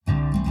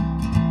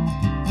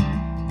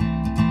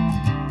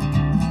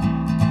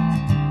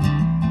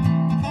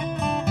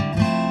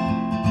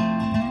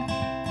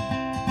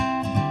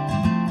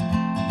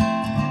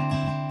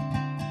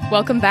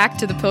Welcome back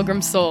to The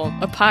Pilgrim Soul,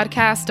 a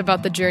podcast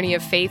about the journey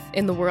of faith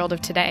in the world of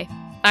today.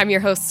 I'm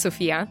your host,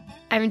 Sophia.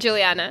 I'm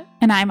Juliana.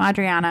 And I'm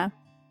Adriana.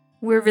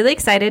 We're really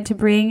excited to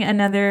bring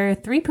another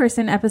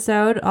 3-person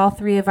episode. All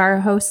 3 of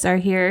our hosts are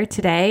here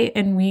today,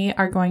 and we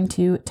are going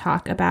to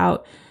talk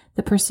about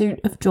the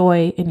pursuit of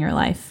joy in your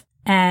life.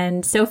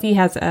 And Sophie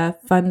has a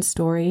fun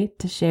story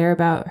to share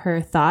about her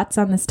thoughts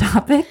on this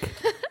topic.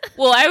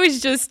 Well, I was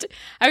just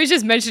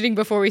mentioning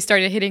before we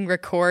started hitting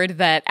record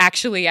that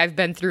actually I've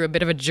been through a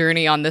bit of a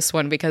journey on this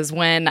one, because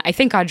when I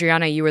think,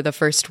 Adriana, you were the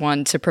first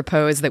one to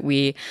propose that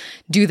we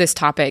do this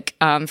topic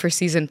for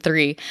season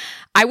 3,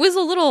 I was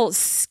a little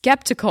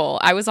skeptical.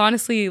 I was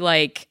honestly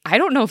like, I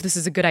don't know if this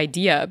is a good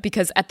idea,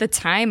 because at the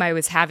time it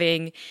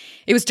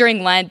was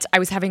during Lent, I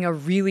was having a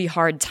really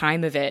hard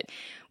time of it.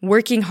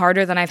 Working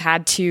harder than I've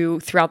had to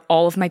throughout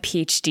all of my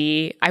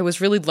PhD. I was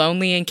really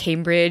lonely in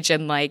Cambridge,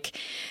 and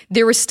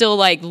there were still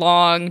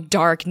long,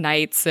 dark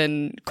nights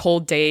and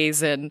cold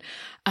days, and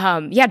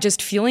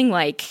just feeling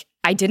like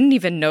I didn't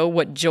even know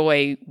what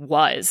joy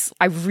was.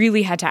 I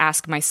really had to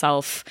ask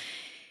myself,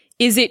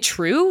 is it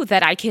true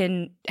that I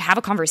can have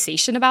a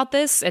conversation about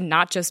this and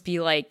not just be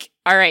like,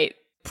 all right,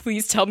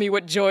 please tell me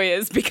what joy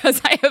is, because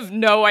I have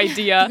no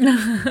idea.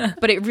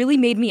 But it really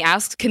made me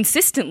ask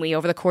consistently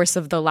over the course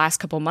of the last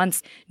couple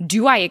months,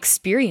 do I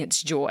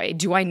experience joy?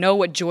 Do I know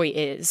what joy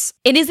is?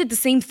 And is it the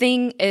same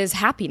thing as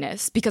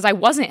happiness? Because I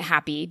wasn't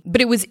happy,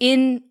 but it was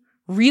in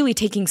really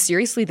taking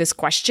seriously this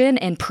question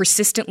and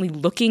persistently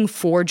looking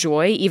for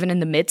joy, even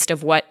in the midst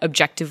of what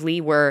objectively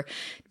were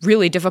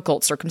really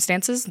difficult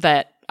circumstances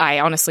that I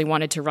honestly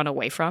wanted to run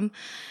away from,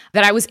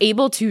 that I was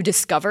able to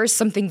discover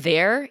something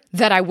there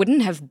that I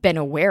wouldn't have been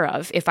aware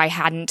of if I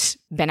hadn't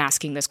been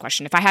asking this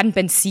question, if I hadn't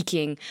been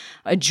seeking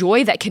a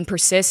joy that can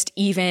persist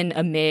even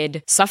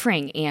amid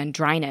suffering and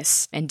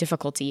dryness and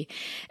difficulty.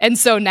 And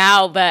so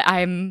now that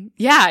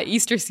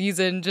Easter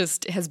season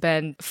just has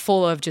been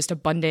full of just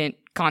abundant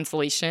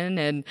consolation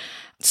and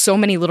so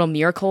many little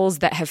miracles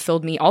that have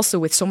filled me also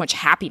with so much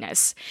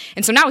happiness.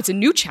 And so now it's a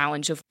new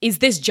challenge of, is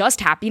this just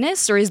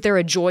happiness, or is there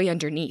a joy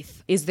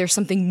underneath? Is there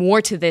something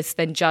more to this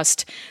than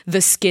just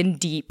the skin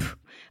deep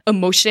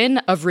emotion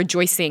of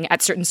rejoicing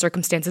at certain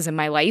circumstances in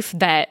my life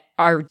that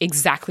are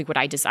exactly what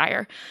I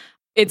desire?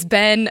 It's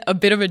been a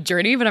bit of a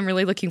journey, but I'm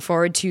really looking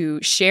forward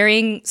to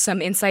sharing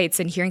some insights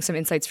and hearing some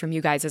insights from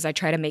you guys as I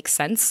try to make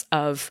sense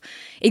of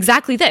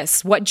exactly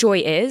this, what joy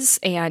is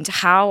and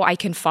how I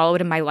can follow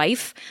it in my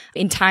life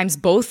in times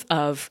both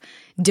of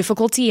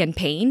difficulty and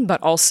pain,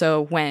 but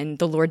also when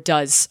the Lord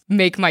does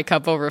make my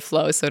cup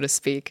overflow, so to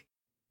speak.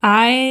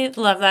 I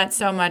love that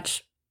so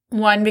much.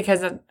 One,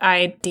 because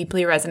I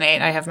deeply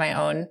resonate. I have my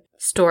own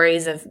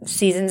stories of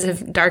seasons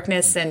of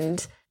darkness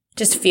and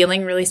just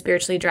feeling really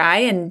spiritually dry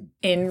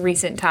in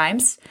recent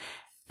times.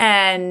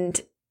 And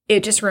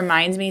it just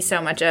reminds me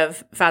so much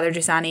of Father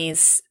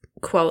Giussani's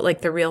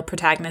quote, the real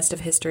protagonist of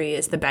history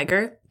is the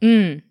beggar.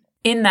 In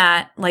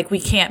that, we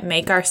can't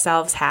make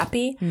ourselves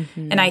happy.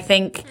 Mm-hmm. And I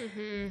think,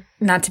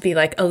 not to be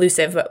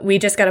elusive, but we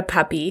just got a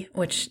puppy,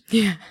 which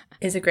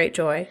is a great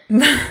joy.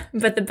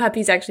 But the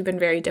puppy's actually been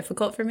very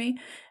difficult for me.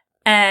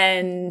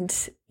 And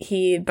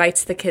he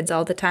bites the kids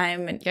all the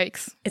time. And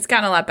yikes. It's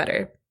gotten a lot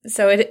better.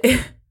 So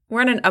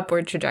we're on an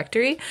upward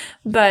trajectory,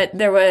 but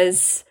there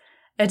was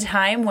a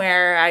time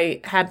where I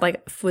had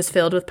was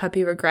filled with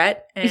puppy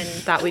regret and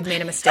thought we'd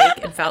made a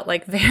mistake and felt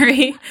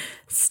very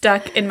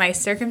stuck in my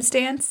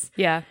circumstance.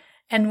 Yeah.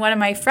 And one of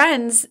my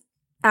friends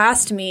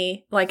asked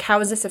me,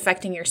 how is this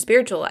affecting your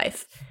spiritual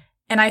life?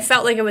 And I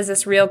felt like it was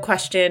this real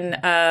question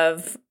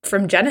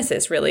from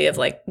Genesis, really, of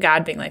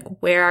God being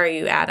where are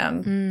you,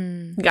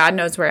 Adam? God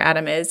knows where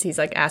Adam is. He's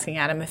asking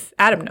Adam if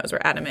Adam knows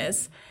where Adam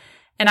is.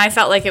 And I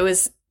felt like it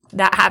was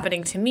that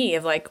happening to me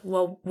of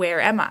well, where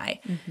am I?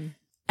 Mm-hmm.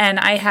 And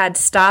I had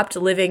stopped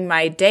living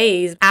my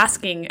days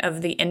asking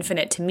of the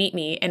infinite to meet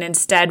me, and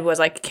instead was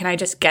can I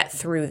just get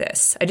through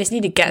this? I just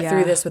need to get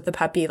through this with the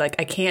puppy. I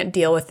can't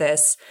deal with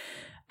this.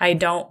 I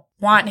don't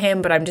want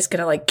him, but I'm just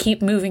going to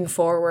keep moving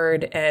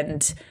forward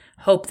and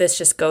hope this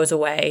just goes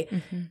away,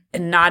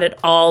 and not at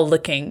all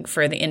looking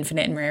for the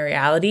infinite in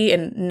reality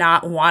and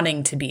not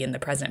wanting to be in the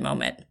present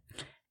moment.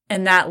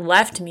 And that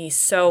left me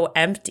so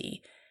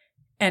empty.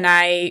 And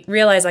I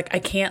realized I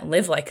can't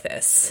live like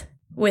this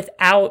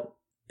without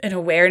an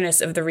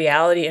awareness of the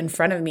reality in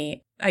front of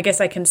me. I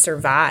guess I can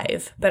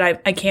survive, but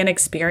I can't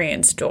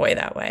experience joy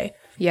that way.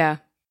 Yeah.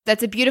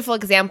 That's a beautiful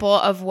example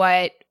of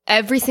what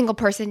every single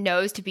person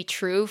knows to be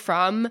true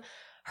from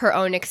her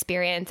own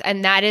experience.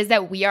 And that is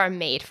that we are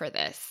made for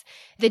this.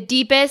 The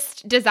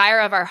deepest desire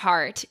of our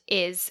heart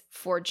is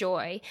for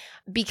joy,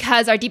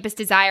 because our deepest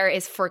desire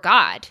is for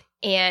God,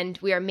 and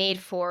we are made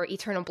for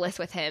eternal bliss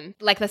with him.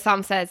 Like the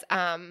Psalm says,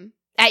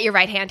 at your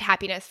right hand,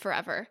 happiness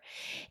forever.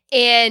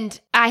 And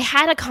I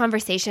had a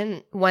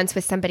conversation once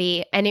with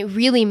somebody, and it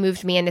really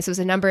moved me, and this was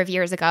a number of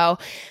years ago,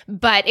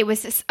 but it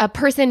was a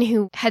person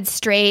who had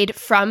strayed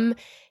from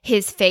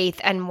his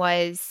faith and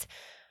was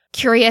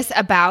curious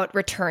about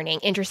returning,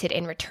 interested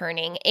in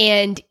returning.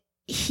 And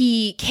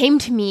he came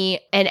to me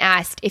and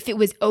asked if it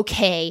was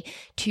okay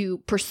to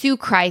pursue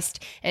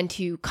Christ and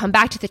to come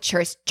back to the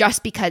church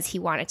just because he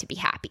wanted to be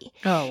happy.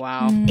 Oh,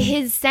 wow.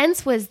 His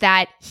sense was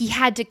that he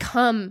had to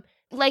come,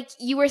 like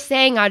you were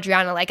saying,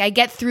 Adriana, like I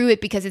get through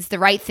it because it's the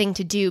right thing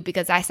to do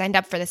because I signed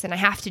up for this and I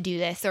have to do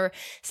this, or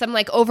some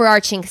like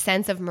overarching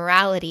sense of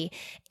morality.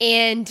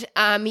 And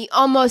he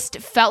almost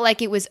felt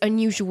like it was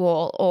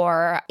unusual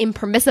or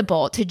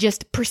impermissible to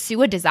just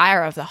pursue a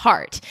desire of the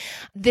heart.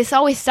 This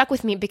always stuck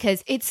with me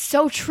because it's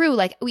so true.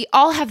 Like we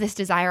all have this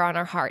desire on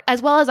our heart,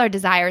 as well as our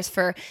desires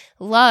for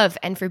love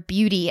and for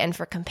beauty and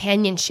for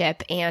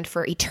companionship and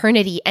for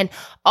eternity. And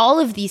all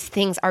of these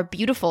things are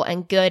beautiful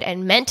and good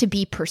and meant to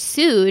be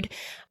pursued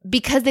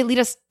because they lead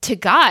us to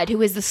God,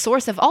 who is the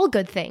source of all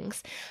good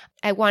things.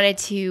 I wanted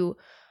to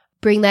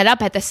bring that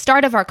up at the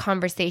start of our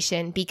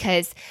conversation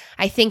because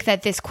I think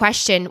that this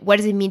question, what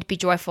does it mean to be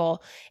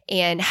joyful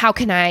and how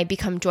can I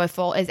become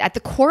joyful, is at the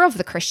core of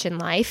the Christian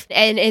life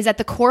and is at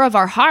the core of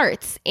our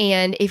hearts.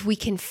 And if we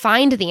can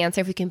find the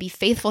answer, if we can be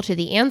faithful to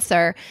the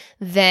answer,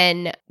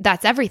 then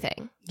that's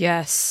everything.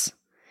 Yes.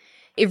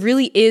 It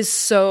really is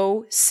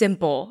so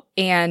simple,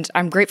 and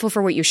I'm grateful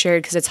for what you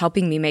shared because it's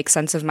helping me make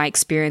sense of my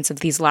experience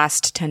of these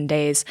last 10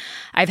 days.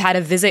 I've had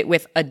a visit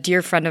with a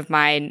dear friend of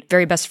mine,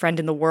 very best friend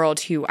in the world,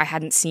 who I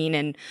hadn't seen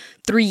in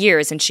 3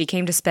 years, and she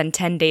came to spend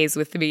 10 days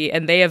with me,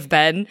 and they have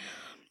been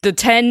the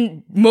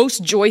 10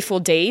 most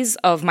joyful days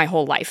of my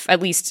whole life, at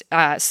least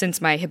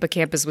since my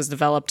hippocampus was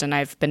developed and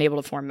I've been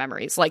able to form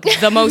memories. Like,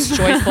 the most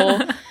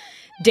joyful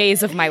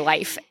days of my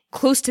life.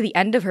 Close to the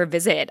end of her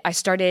visit, I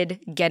started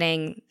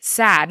getting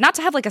sad, not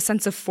to have like a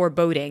sense of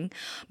foreboding,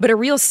 but a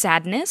real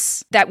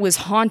sadness that was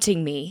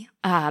haunting me.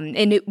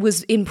 And it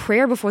was in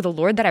prayer before the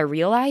Lord that I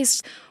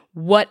realized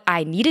what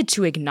I needed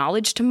to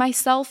acknowledge to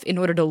myself in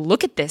order to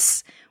look at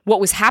this, what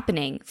was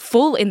happening,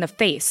 full in the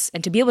face,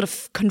 and to be able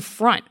to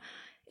confront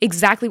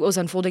exactly what was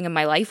unfolding in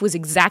my life was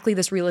exactly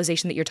this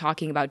realization that you're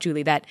talking about,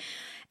 Julie, that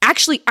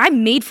actually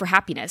I'm made for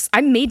happiness.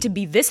 I'm made to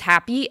be this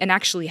happy and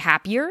actually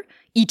happier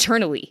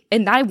eternally.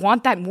 And I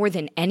want that more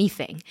than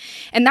anything.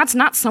 And that's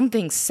not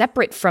something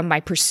separate from my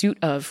pursuit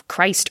of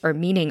Christ or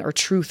meaning or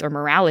truth or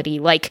morality.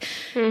 Like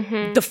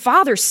the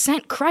Father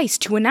sent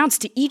Christ to announce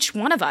to each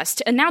one of us,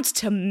 to announce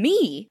to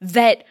me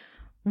that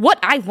what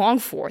I long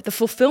for, the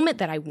fulfillment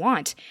that I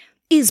want,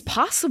 is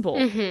possible,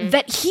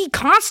 that he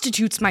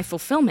constitutes my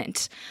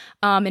fulfillment.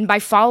 And by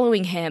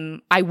following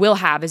him, I will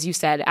have, as you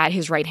said, at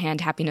his right hand,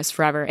 happiness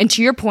forever. And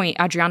to your point,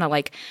 Adriana,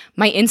 like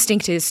my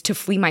instinct is to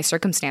flee my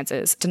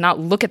circumstances, to not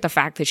look at the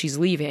fact that she's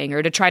leaving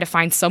or to try to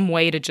find some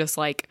way to just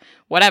like,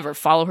 whatever,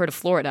 follow her to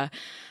Florida.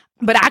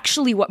 But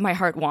actually what my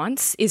heart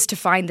wants is to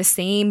find the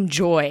same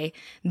joy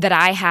that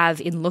I have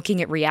in looking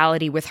at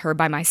reality with her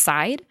by my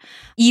side,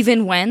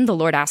 even when the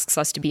Lord asks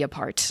us to be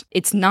apart.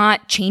 It's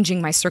not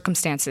changing my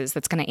circumstances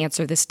that's going to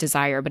answer this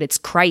desire, but it's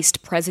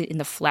Christ present in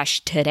the flesh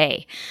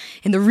today.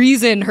 And the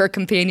reason her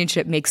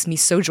companionship makes me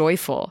so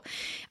joyful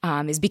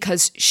is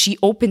because she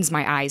opens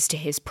my eyes to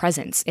his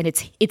presence, and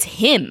it's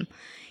him.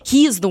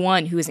 He is the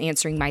one who is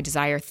answering my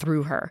desire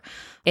through her.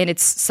 And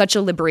it's such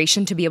a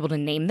liberation to be able to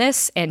name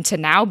this and to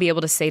now be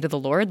able to say to the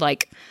Lord,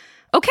 like,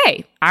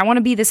 okay, I want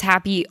to be this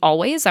happy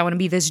always. I want to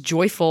be this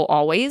joyful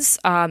always.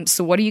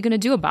 So what are you going to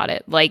do about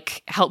it?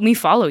 Like, help me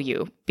follow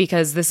you,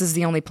 because this is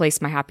the only place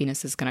my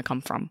happiness is going to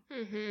come from.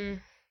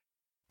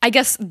 I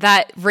guess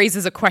that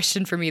raises a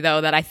question for me,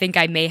 though, that I think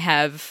I may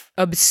have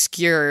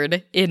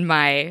obscured in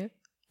my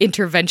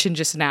intervention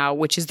just now,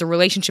 which is the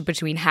relationship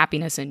between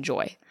happiness and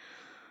joy.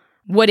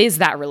 What is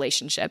that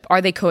relationship?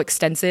 Are they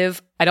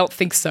coextensive? I don't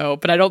think so,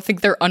 but I don't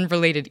think they're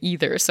unrelated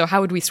either. So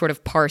how would we sort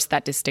of parse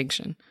that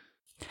distinction?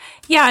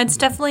 Yeah, it's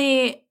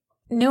definitely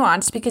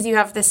nuanced because you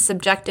have this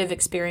subjective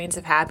experience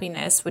of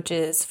happiness, which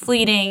is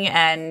fleeting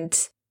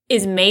and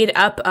is made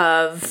up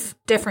of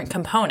different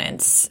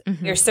components,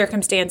 your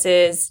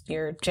circumstances,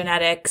 your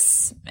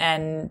genetics,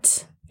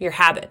 and your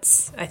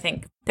habits, I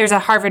think. There's a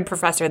Harvard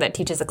professor that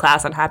teaches a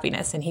class on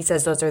happiness, and he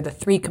says those are the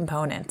 3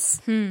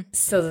 components.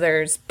 So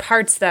there's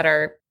parts that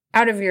are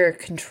out of your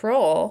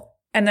control.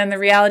 And then the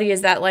reality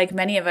is that, like,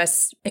 many of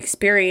us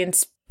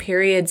experience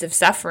periods of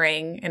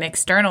suffering and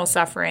external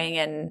suffering.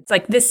 And it's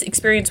like this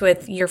experience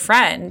with your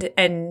friend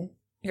and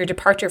your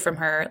departure from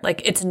her,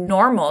 like, it's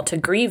normal to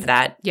grieve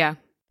that. Yeah.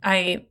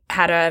 I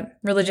had a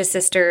religious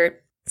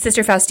sister,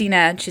 Sister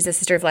Faustina, she's a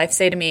sister of life,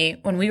 say to me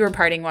when we were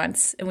parting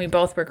once and we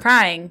both were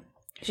crying,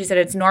 she said,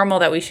 it's normal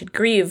that we should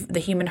grieve. The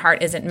human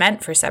heart isn't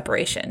meant for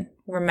separation.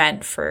 We're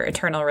meant for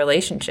eternal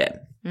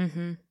relationship.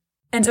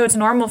 And so it's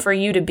normal for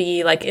you to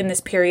be like in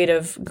this period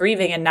of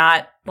grieving and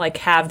not like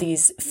have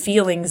these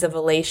feelings of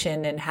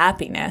elation and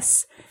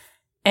happiness.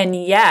 And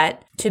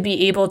yet to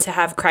be able to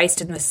have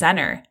Christ in the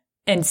center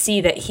and see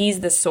that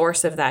he's the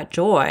source of that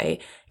joy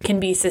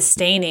can be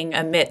sustaining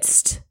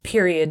amidst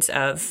periods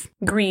of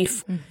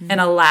grief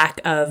and a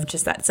lack of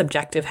just that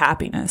subjective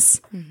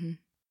happiness.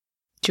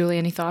 Julie,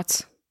 any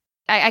thoughts?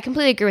 I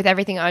completely agree with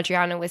everything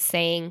Adriana was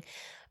saying.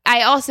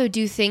 I also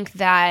do think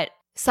that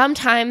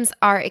sometimes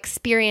our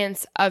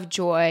experience of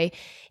joy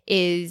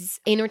is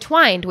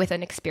intertwined with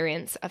an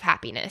experience of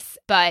happiness,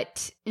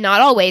 but not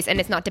always, and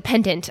it's not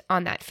dependent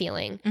on that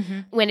feeling.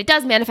 When it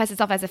does manifest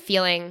itself as a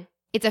feeling,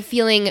 it's a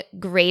feeling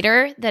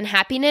greater than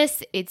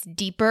happiness. It's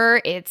deeper.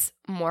 It's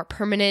more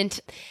permanent.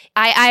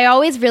 I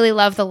always really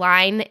love the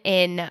line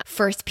in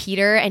 1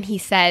 Peter, and he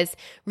says,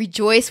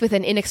 "Rejoice with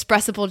an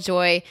inexpressible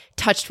joy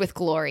touched with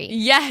glory."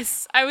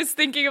 Yes, I was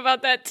thinking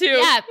about that too.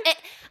 Yeah,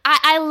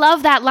 I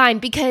love that line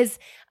because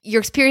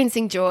you're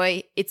experiencing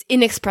joy. It's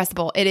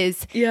inexpressible. It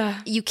is,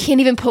 you can't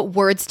even put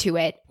words to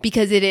it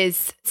because it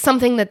is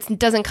something that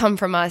doesn't come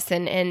from us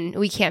and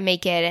we can't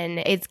make it, and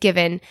it's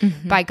given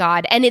by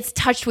God. And it's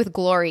touched with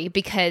glory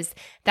because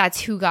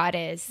that's who God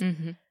is.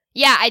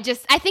 Yeah, I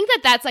think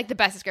that's like the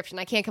best description.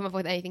 I can't come up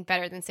with anything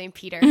better than St.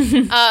 Peter.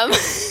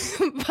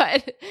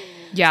 But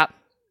yeah.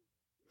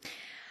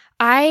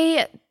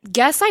 I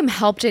guess I'm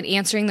helped in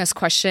answering this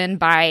question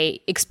by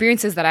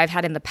experiences that I've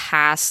had in the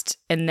past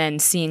and then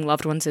seeing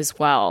loved ones as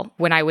well,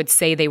 when I would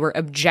say they were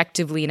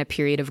objectively in a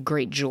period of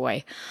great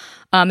joy.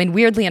 And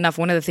weirdly enough,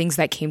 one of the things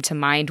that came to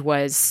mind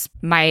was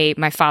my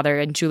father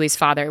and Julie's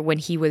father when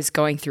he was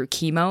going through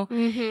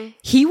chemo.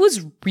 He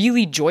was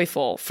really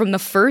joyful from the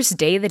first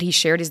day that he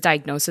shared his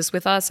diagnosis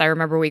with us. I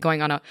remember we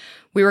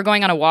were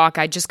going on a walk.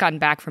 I'd just gotten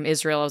back from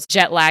Israel. I was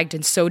jet lagged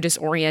and so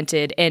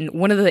disoriented. And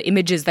one of the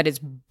images that is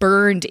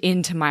burned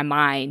into my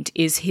mind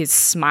is his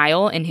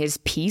smile and his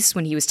peace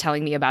when he was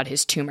telling me about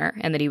his tumor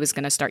and that he was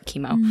going to start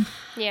chemo.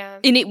 Yeah.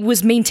 And it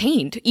was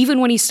maintained even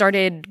when he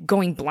started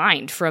going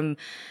blind from,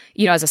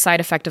 as a side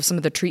effect of some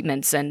of the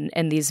treatments and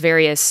these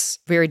various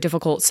very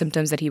difficult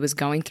symptoms that he was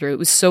going through. It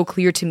was so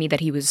clear to me that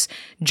he was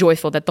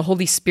joyful, that the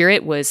Holy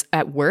Spirit was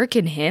at work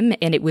in him,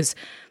 and it was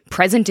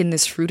present in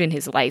this fruit in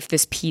his life,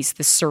 this peace,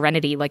 this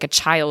serenity, like a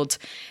child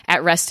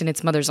at rest in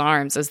its mother's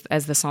arms,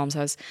 as the Psalm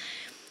says.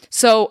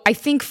 So I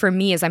think for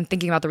me, as I'm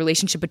thinking about the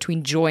relationship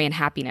between joy and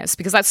happiness,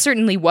 because that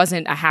certainly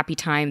wasn't a happy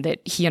time that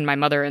he and my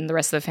mother and the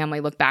rest of the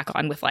family look back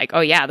on with like,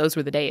 oh yeah, those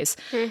were the days.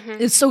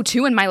 It's so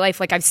too in my life,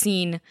 like I've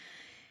seen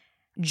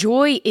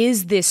joy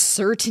is this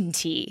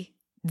certainty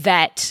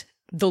that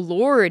the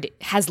Lord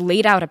has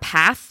laid out a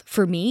path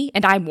for me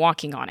and I'm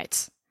walking on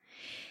it.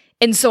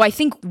 And so I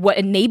think what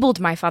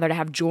enabled my father to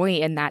have joy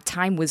in that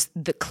time was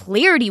the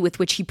clarity with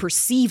which he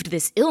perceived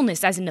this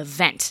illness as an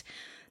event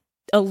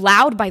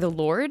allowed by the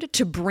Lord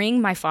to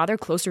bring my father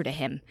closer to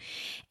him.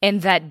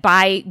 And that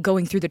by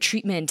going through the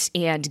treatment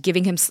and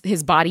giving him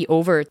his body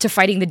over to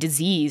fighting the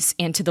disease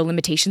and to the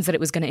limitations that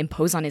it was going to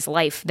impose on his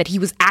life, that he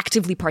was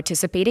actively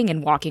participating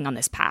and walking on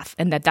this path,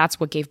 and that's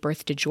what gave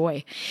birth to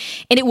joy.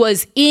 And it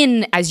was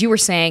as you were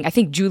saying, I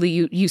think,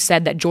 Julie, you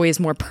said that joy is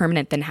more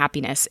permanent than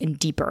happiness and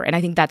deeper. And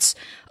I think that's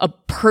a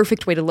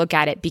perfect way to look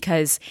at it,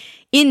 because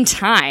in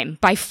time,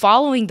 by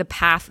following the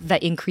path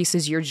that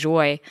increases your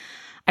joy,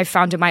 I've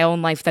found in my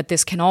own life that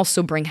this can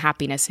also bring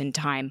happiness in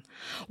time,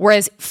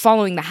 whereas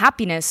following the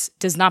happiness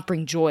does not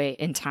bring joy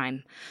in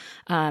time.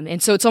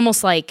 And so it's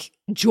almost like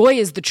joy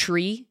is the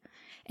tree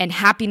and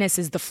happiness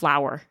is the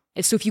flower.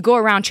 So if you go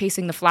around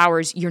chasing the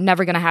flowers, you're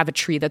never going to have a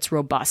tree that's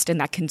robust and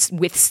that can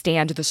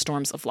withstand the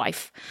storms of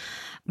life.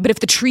 But if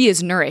the tree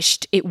is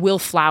nourished, it will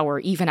flower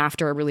even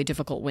after a really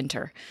difficult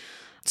winter.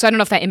 So I don't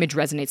know if that image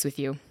resonates with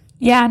you.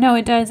 Yeah, no,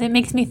 it does. It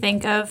makes me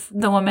think of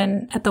the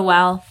woman at the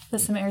well, the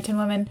Samaritan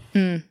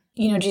woman.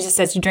 Jesus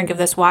says, you drink of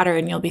this water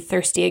and you'll be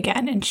thirsty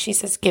again. And she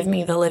says, give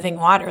me the living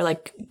water,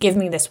 like give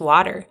me this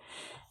water.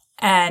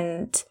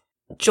 And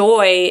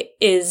joy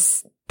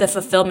is the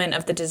fulfillment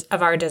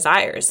of our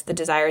desires, the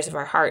desires of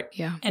our heart.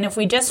 Yeah. And if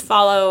we just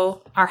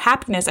follow our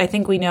happiness, I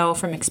think we know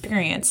from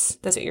experience,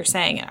 that's what you're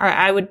saying. Or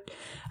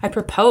I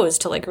propose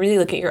to like really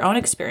look at your own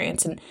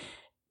experience and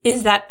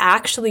is that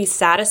actually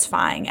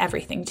satisfying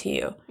everything to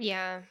you?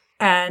 Yeah.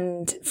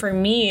 And for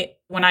me,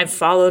 when I've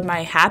followed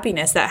my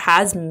happiness, that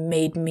has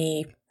made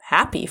me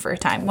happy for a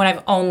time, when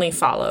I've only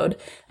followed,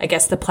 I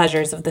guess, the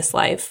pleasures of this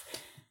life.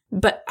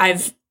 But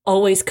I've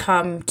always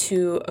come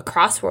to a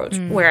crossroads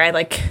where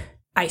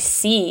I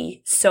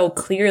see so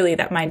clearly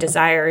that my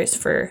desire is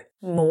for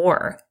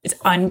more. It's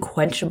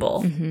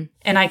unquenchable.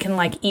 And I can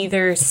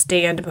either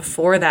stand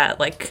before that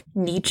like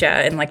Nietzsche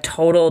in like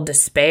total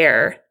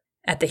despair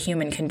at the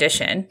human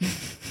condition.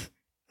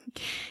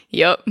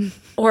 Yep.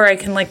 Or I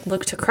can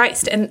look to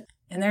Christ. And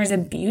there's a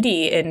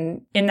beauty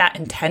in that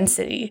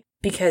intensity,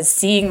 because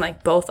seeing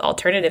both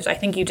alternatives, I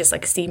think you just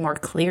see more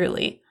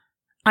clearly.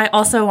 I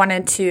also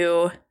wanted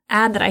to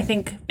add that I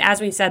think, as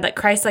we said, that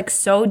Christ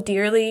so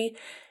dearly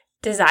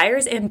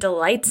desires and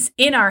delights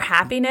in our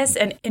happiness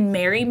and in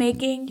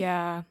merrymaking.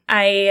 Yeah.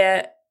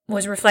 I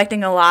was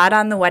reflecting a lot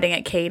on the wedding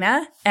at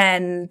Cana,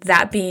 and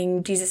that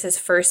being Jesus's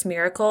first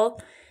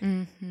miracle.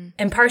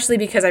 And partially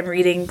because I'm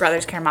reading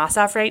Brothers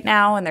Karamazov right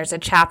now, and there's a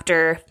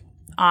chapter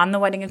on the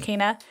wedding of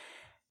Cana.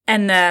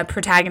 And the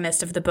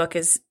protagonist of the book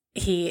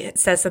he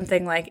says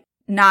something like,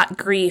 not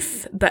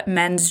grief, but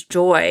men's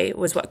joy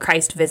was what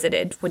Christ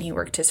visited when he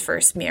worked his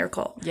first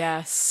miracle.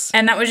 Yes.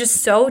 And that was just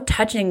so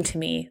touching to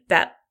me,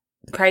 that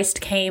Christ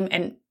came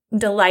and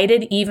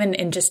delighted even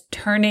in just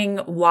turning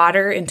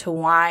water into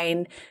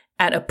wine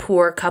at a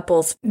poor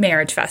couple's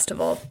marriage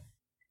festival,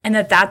 and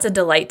that's a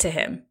delight to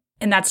him.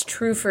 And that's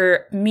true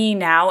for me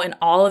now in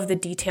all of the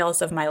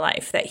details of my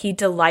life, that he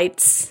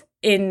delights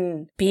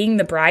in being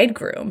the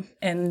bridegroom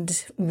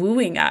and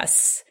wooing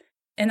us.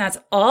 And that's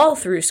all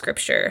through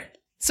Scripture.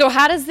 So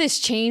how does this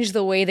change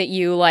the way that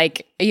you,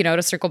 like, you know,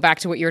 to circle back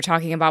to what you were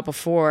talking about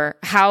before,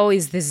 how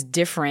is this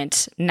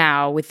different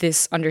now with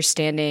this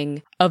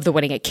understanding of the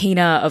wedding at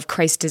Cana, of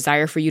Christ's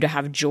desire for you to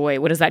have joy?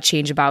 What does that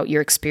change about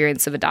your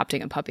experience of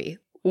adopting a puppy?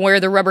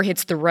 Where the rubber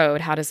hits the road,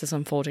 how does this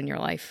unfold in your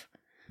life?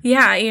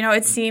 Yeah, you know,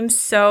 it seems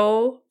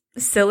so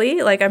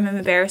silly. Like, I'm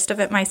embarrassed of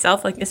it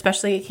myself, like,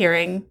 especially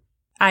hearing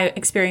I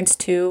experienced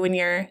too when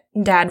your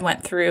dad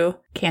went through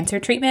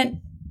cancer treatment,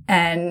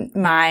 and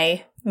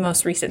my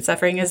most recent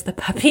suffering is the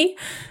puppy.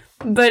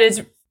 But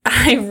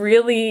I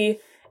really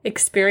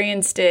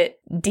experienced it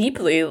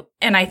deeply,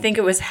 and I think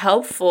it was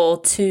helpful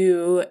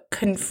to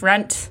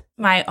confront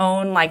my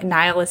own like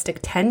nihilistic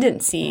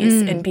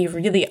tendencies and be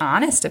really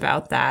honest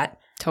about that.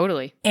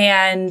 Totally.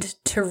 And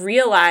to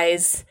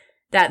realize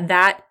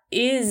that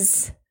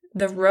is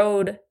the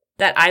road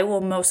that I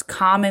will most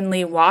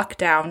commonly walk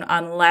down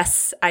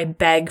unless I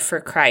beg for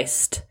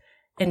Christ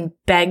and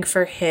beg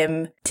for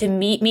him to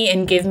meet me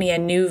and give me a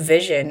new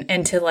vision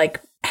and to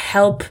like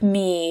help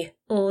me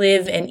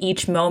live in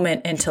each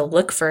moment and to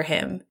look for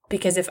him.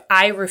 Because if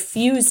I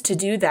refuse to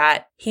do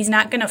that, he's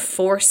not going to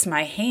force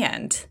my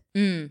hand.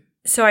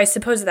 So I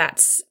suppose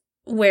that's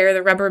where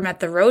the rubber met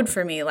the road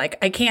for me. Like,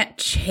 I can't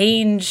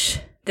change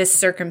this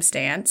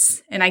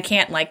circumstance, and I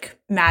can't like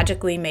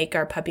magically make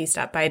our puppy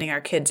stop biting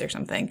our kids or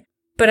something,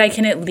 but I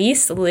can at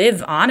least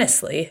live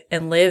honestly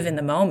and live in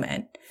the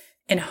moment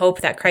and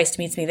hope that Christ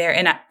meets me there.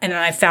 And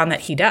I found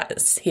that he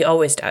does. He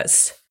always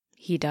does.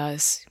 He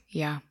does.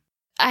 Yeah.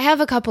 I have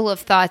a couple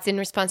of thoughts in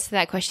response to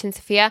that question,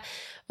 Sophia,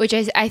 which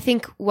is, I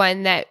think,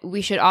 one that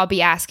we should all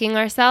be asking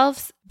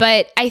ourselves.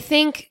 But I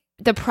think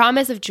the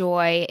promise of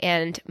joy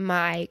and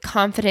my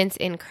confidence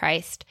in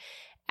Christ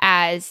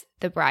as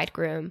the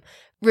bridegroom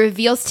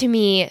reveals to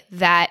me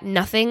that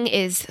nothing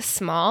is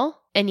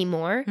small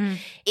anymore.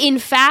 In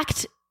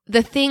fact,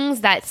 the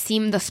things that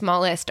seem the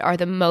smallest are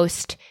the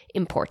most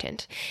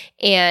important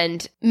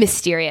and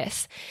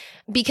mysterious,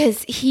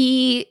 because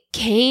he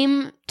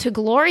came to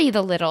glory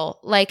the little.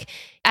 Like,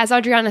 as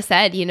Adriana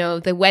said, you know,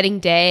 the wedding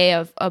day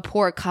of a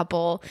poor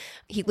couple,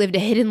 he lived a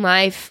hidden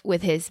life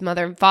with his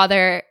mother and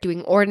father,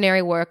 doing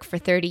ordinary work for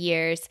 30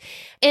 years.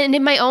 And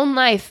in my own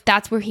life,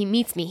 that's where he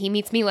meets me. He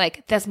meets me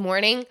like this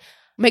morning.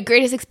 My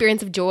greatest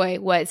experience of joy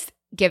was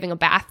giving a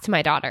bath to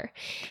my daughter.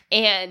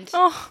 And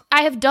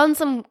I have done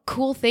some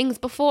cool things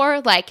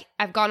before, like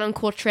I've gone on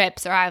cool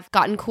trips or I've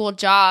gotten cool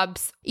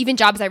jobs, even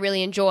jobs I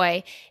really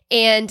enjoy.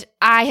 And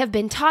I have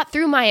been taught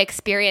through my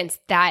experience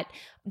that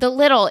the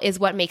little is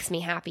what makes me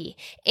happy.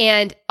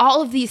 And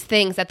all of these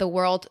things that the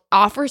world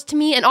offers to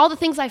me and all the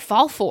things I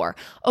fall for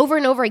over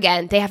and over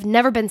again, they have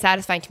never been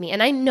satisfying to me.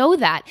 And I know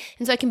that.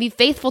 And so I can be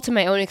faithful to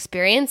my own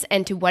experience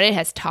and to what it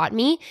has taught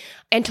me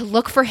and to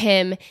look for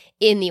him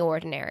in the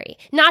ordinary.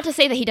 Not to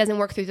say that he doesn't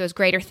work through those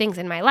greater things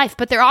in my life,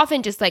 but they're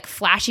often just like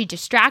flashy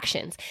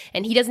distractions.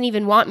 And he doesn't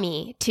even want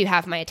me to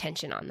have my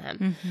attention on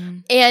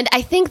them. And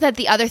I think that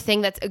the other thing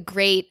that's a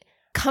great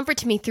comfort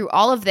to me through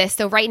all of this.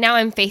 So right now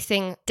I'm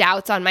facing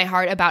doubts on my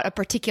heart about a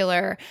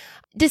particular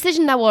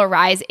decision that will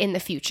arise in the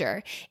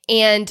future.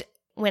 And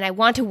when I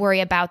want to worry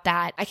about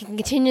that, I can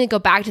continue to go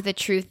back to the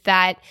truth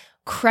that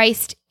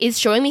Christ is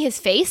showing me his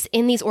face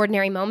in these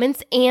ordinary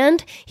moments,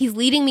 and he's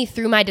leading me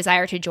through my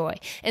desire to joy.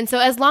 And so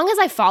as long as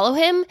I follow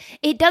him,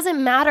 it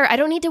doesn't matter. I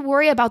don't need to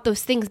worry about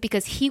those things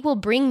because he will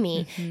bring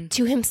me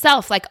to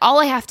himself. Like, all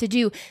I have to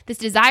do, this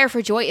desire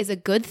for joy is a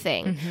good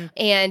thing.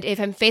 And if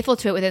I'm faithful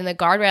to it within the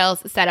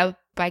guardrails set up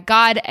by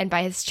God and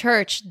by his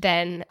church,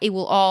 then it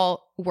will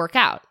all work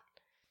out.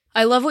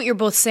 I love what you're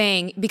both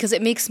saying because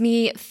it makes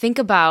me think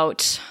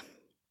about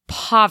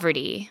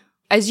poverty.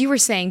 As you were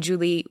saying,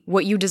 Julie,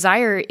 what you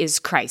desire is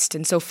Christ.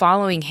 And so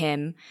following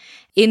him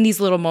in these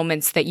little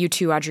moments that you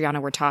two,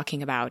 Adriana, were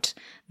talking about,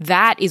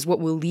 that is what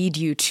will lead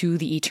you to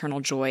the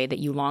eternal joy that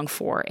you long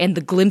for and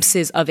the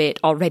glimpses of it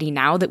already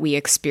now that we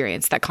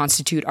experience that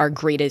constitute our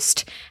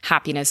greatest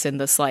happiness in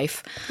this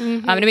life.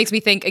 And it makes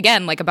me think,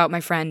 again, like about my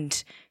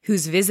friend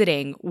who's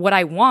visiting. What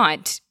I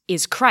want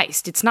is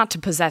Christ. It's not to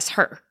possess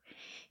her.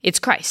 It's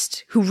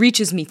Christ who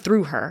reaches me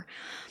through her.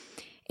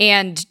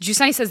 And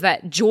Giussani says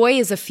that joy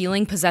is a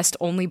feeling possessed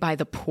only by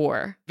the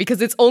poor, because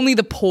it's only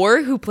the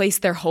poor who place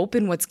their hope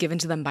in what's given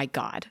to them by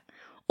God.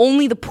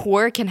 Only the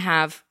poor can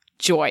have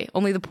joy.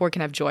 Only the poor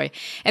can have joy.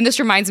 And this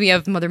reminds me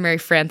of Mother Mary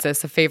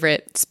Frances, a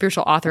favorite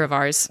spiritual author of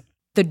ours.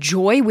 The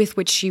joy with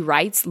which she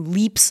writes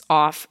leaps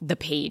off the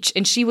page.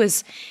 And she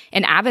was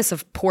an abbess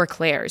of Poor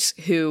Clares,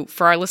 who,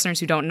 for our listeners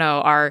who don't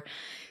know, are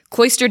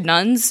cloistered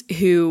nuns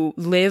who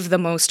live the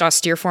most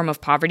austere form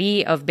of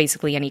poverty of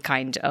basically any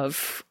kind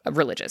of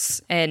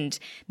religious. And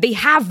they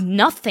have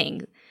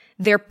nothing.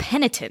 Their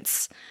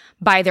penitence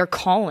by their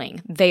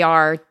calling, they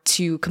are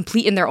to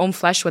complete in their own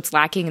flesh what's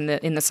lacking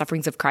in the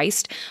sufferings of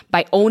Christ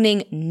by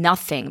owning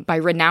nothing, by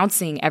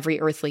renouncing every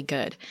earthly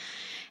good.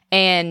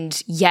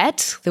 And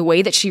yet, the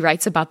way that she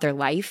writes about their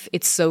life,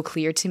 it's so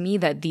clear to me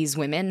that these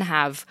women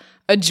have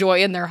a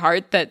joy in their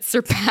heart that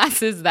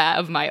surpasses that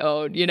of my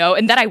own,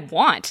 and that I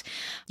want.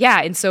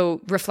 Yeah, and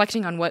so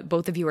reflecting on what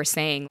both of you are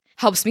saying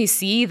helps me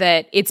see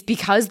that it's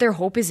because their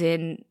hope is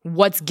in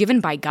what's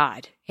given by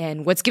God.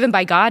 And what's given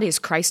by God is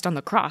Christ on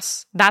the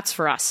cross. That's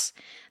for us.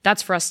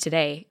 That's for us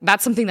today.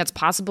 That's something that's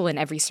possible in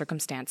every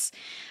circumstance.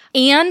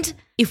 And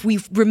if we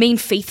remain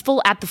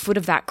faithful at the foot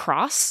of that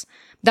cross,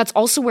 that's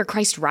also where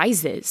Christ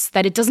rises,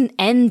 that it doesn't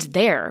end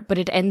there, but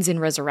it ends in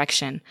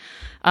resurrection.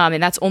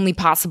 And that's only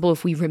possible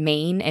if we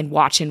remain and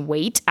watch and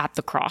wait at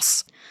the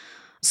cross.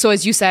 So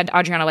as you said,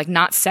 Adriana,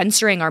 not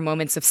censoring our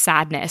moments of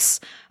sadness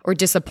or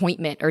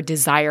disappointment or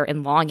desire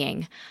and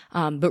longing,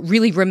 but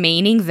really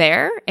remaining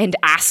there and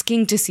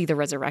asking to see the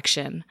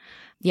resurrection.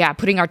 Yeah,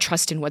 putting our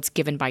trust in what's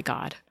given by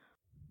God.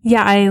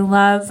 Yeah, I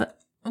love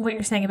what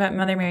you're saying about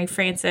Mother Mary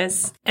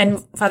Frances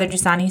and Father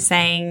Giussani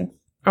saying,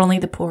 only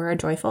the poor are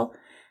joyful,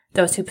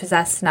 those who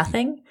possess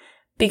nothing,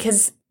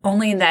 because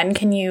only then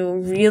can you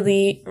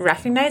really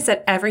recognize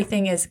that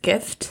everything is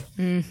gift.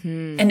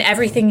 Mm-hmm. And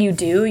everything you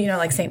do,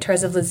 like St.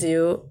 Therese of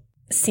Lisieux,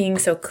 seeing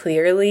so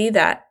clearly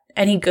that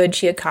any good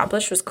she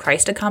accomplished was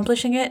Christ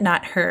accomplishing it,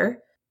 not her.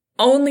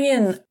 Only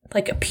in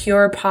a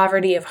pure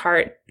poverty of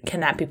heart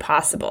can that be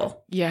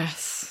possible.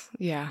 Yes.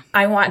 Yeah.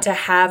 I want to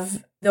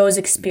have those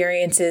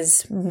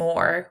experiences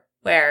more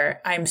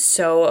where I'm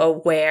so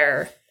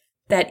aware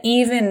that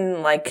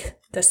even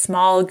the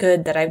small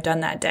good that I've done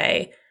that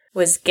day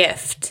was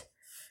gift.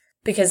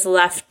 Because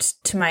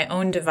left to my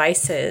own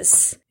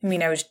devices,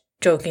 I was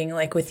joking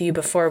with you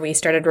before we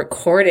started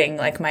recording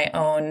my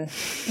own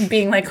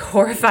being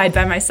horrified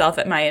by myself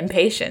at my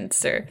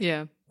impatience or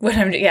when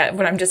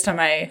I'm just on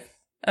my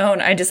own.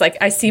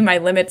 I see my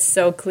limits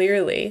so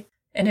clearly.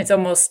 And it's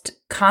almost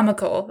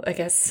comical, I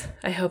guess.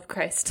 I hope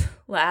Christ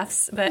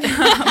laughs, but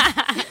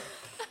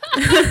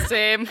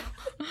same.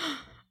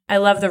 I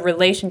love the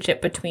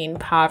relationship between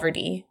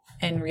poverty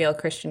and real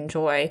Christian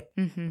joy.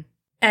 Mm-hmm.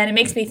 And it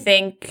makes me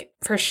think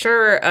for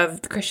sure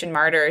of the Christian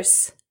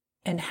martyrs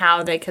and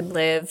how they could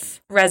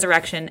live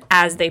resurrection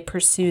as they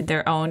pursued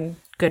their own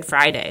Good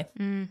Friday.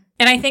 Mm.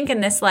 And I think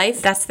in this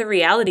life, that's the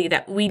reality,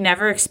 that we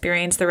never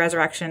experience the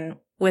resurrection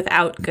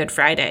without Good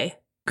Friday.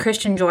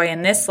 Christian joy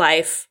in this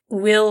life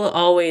will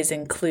always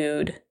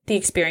include the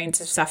experience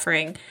of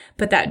suffering,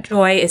 but that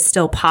joy is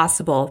still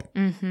possible.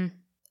 Mm-hmm.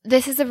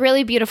 This is a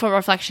really beautiful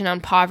reflection on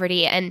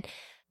poverty, and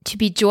to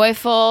be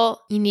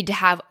joyful, you need to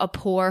have a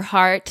poor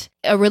heart.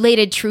 A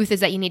related truth is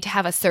that you need to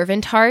have a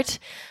servant heart.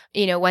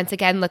 Once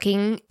again,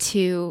 looking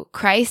to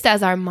Christ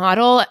as our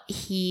model,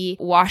 he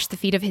washed the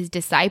feet of his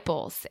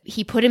disciples.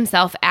 He put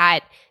himself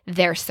at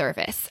their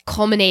service,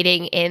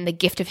 culminating in the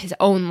gift of his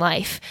own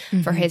life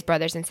for his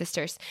brothers and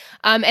sisters.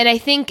 And I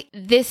think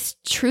this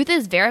truth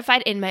is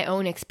verified in my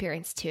own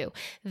experience too,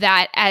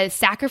 that as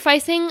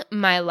sacrificing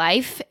my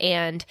life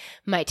and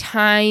my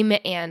time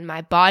and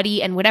my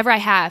body and whatever I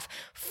have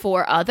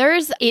for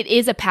others, it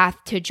is a path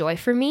to joy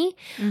for me,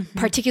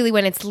 particularly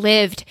when it's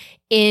lived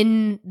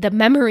in the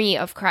memory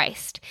of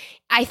Christ.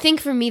 I think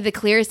for me, the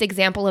clearest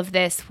example of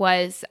this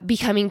was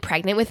becoming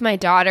pregnant with my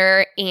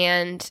daughter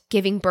and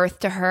giving birth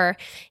to her.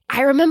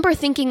 I remember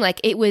thinking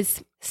it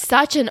was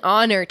such an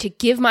honor to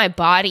give my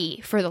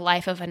body for the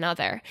life of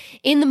another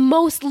in the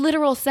most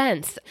literal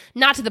sense,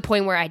 not to the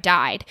point where I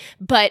died,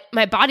 but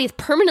my body is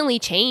permanently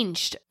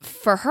changed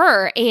for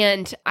her.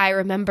 And I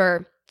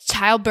remember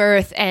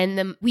childbirth and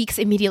the weeks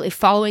immediately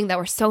following that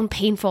were so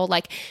painful,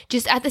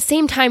 just at the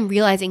same time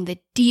realizing the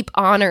deep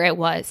honor it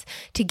was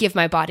to give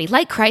my body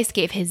like Christ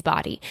gave his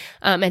body,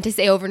 and to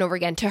say over and over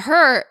again to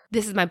her,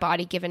 this is my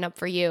body given up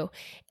for you.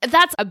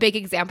 That's a big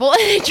example,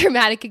 a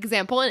dramatic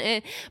example,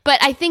 but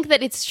I think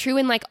that it's true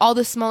in all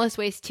the smallest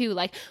ways too.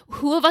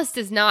 Who of us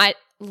does not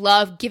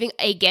love giving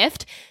a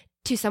gift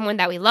to someone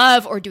that we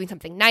love, or doing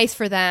something nice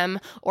for them,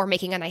 or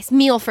making a nice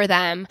meal for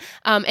them,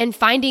 and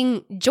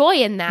finding joy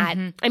in that?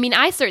 Mm-hmm.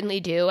 I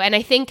certainly do. And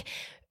I think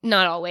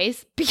not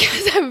always,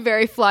 because I'm a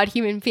very flawed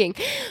human being.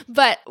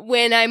 But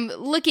when I'm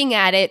looking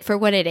at it for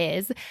what it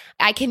is,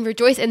 I can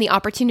rejoice in the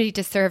opportunity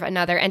to serve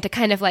another and to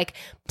kind of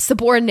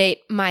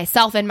subordinate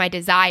myself and my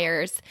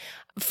desires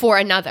for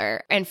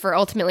another and for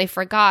ultimately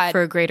for God.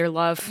 For a greater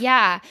love.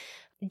 Yeah.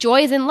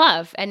 Joy is in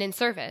love and in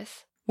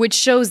service. Which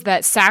shows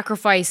that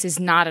sacrifice is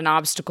not an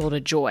obstacle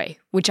to joy,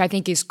 which I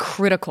think is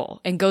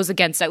critical and goes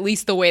against at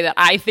least the way that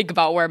I think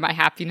about where my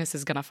happiness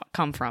is going to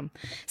come from.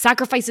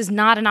 Sacrifice is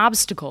not an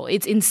obstacle.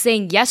 It's in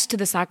saying yes to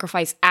the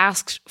sacrifice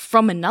asked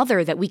from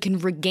another that we can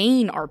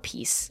regain our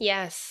peace.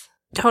 Yes.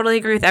 Totally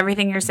agree with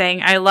everything you're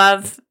saying. I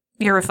love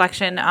your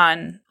reflection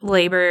on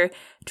labor,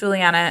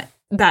 Juliana.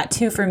 That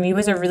too, for me,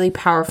 was a really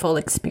powerful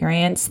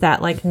experience,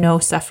 that no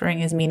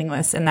suffering is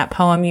meaningless. And that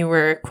poem you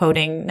were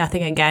quoting,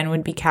 nothing again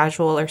would be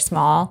casual or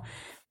small.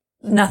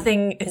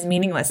 Nothing is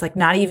meaningless,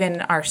 not even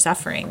our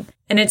suffering.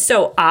 And it's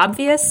so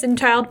obvious in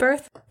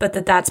childbirth, but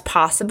that's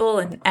possible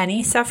in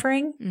any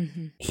suffering.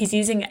 Mm-hmm. He's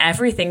using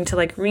everything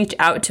to reach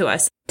out to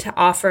us, to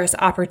offer us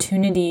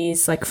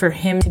opportunities for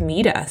him to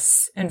meet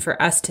us and for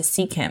us to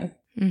seek him.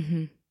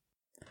 Mm-hmm.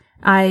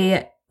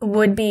 I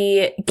would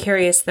be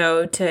curious,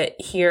 though, to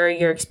hear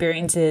your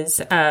experiences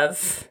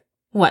of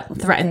what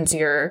threatens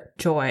your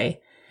joy.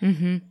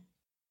 Mm-hmm.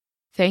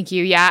 Thank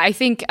you. Yeah, I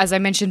think, as I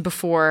mentioned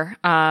before,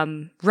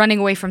 running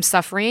away from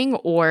suffering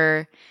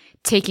or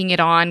taking it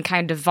on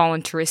kind of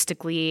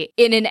voluntaristically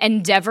in an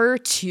endeavor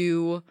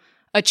to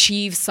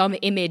achieve some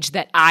image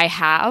that I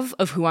have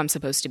of who I'm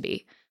supposed to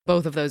be.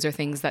 Both of those are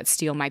things that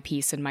steal my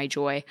peace and my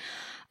joy.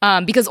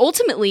 Because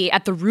ultimately,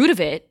 at the root of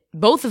it,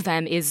 both of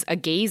them is a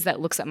gaze that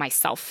looks at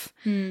myself.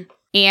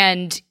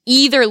 And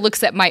either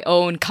looks at my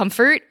own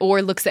comfort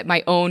or looks at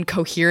my own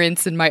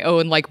coherence and my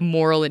own like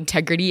moral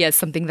integrity as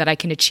something that I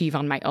can achieve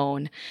on my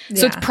own. Yeah.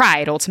 So it's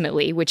pride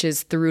ultimately, which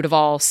is the root of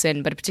all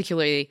sin, but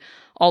particularly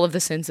all of the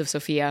sins of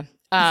Sophia.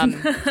 And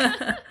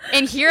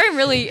here I'm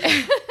really,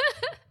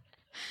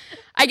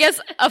 I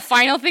guess a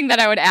final thing that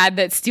I would add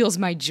that steals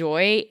my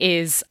joy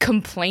is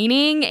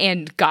complaining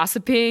and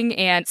gossiping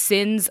and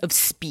sins of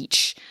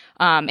speech.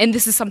 And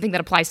this is something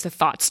that applies to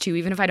thoughts too,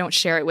 even if I don't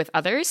share it with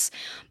others.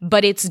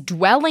 But it's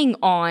dwelling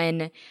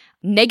on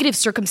negative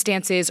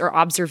circumstances or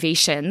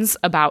observations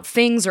about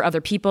things or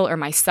other people or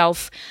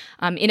myself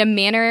in a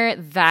manner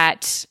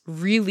that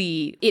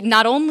really, it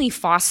not only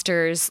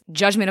fosters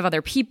judgment of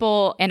other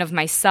people and of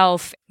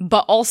myself,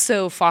 but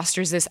also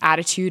fosters this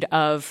attitude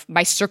of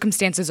my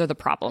circumstances are the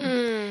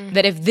problem.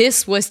 That if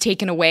this was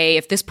taken away,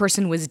 if this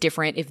person was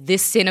different, if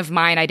this sin of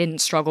mine I didn't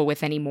struggle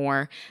with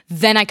anymore,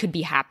 then I could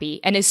be happy.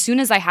 And as soon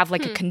as I have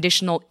like a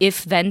conditional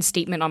if-then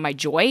statement on my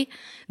joy,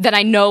 then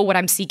I know what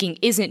I'm seeking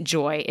isn't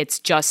joy, it's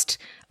just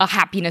a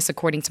happiness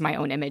according to my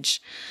own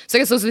image. So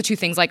I guess those are the two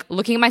things, like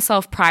looking at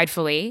myself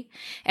pridefully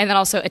and then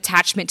also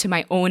attachment to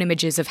my own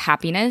images of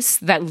happiness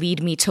that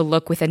lead me to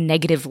look with a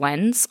negative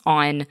lens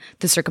on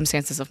the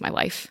circumstances of my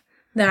life.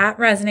 That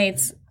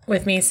resonates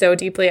with me so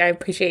deeply. I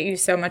appreciate you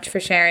so much for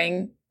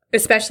sharing,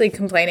 especially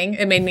complaining.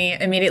 It made me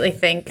immediately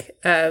think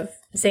of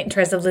St.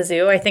 Therese of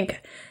Lisieux. I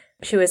think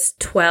she was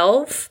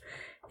 12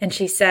 and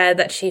she said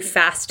that she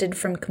fasted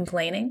from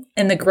complaining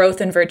and the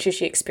growth and virtue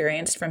she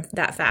experienced from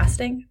that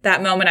fasting.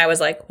 That moment I was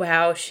like,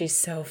 wow, she's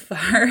so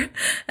far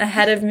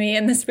ahead of me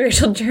in the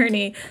spiritual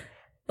journey.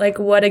 Like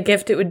what a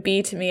gift it would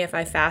be to me if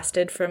I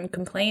fasted from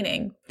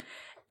complaining.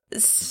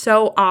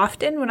 So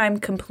often when I'm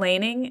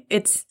complaining,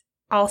 it's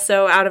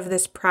also out of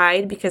this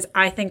pride because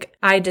I think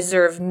I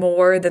deserve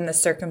more than the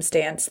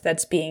circumstance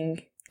that's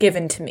being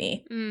given to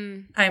me.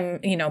 I'm,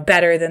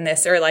 better than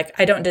this, or like,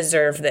 I don't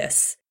deserve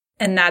this.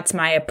 And that's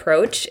my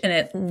approach. And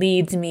it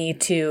leads me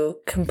to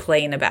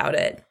complain about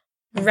it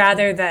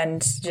rather than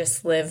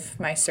just live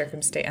my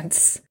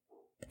circumstance.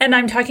 And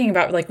I'm talking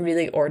about like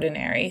really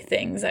ordinary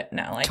things,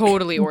 not like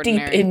totally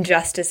ordinary deep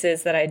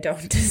injustices that I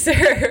don't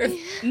deserve.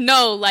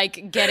 No,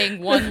 like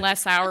getting one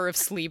less hour of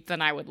sleep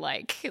than I would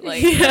like.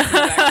 Like,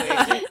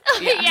 exactly.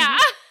 Yeah.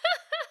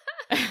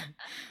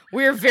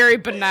 We're very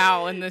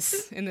banal in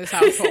this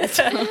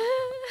household.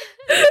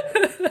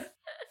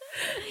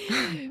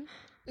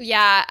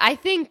 Yeah, I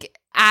think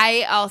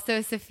I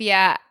also,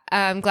 Sophia,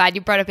 I'm glad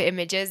you brought up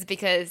images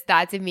because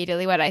that's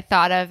immediately what I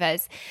thought of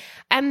as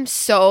I'm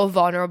so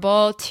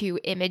vulnerable to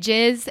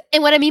images.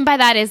 And what I mean by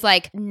that is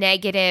like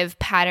negative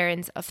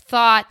patterns of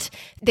thought.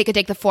 They could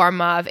take the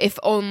form of if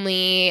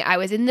only I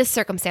was in this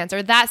circumstance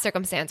or that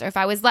circumstance, or if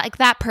I was like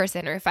that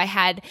person, or if I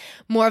had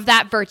more of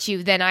that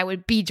virtue, then I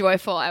would be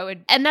joyful.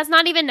 And that's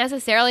not even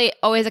necessarily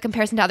always a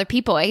comparison to other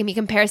people. It can be a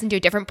comparison to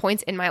different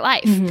points in my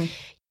life.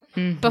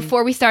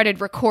 Before we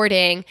started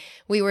recording,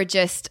 we were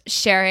just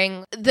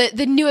sharing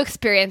the new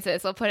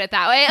experiences, we'll put it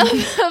that way,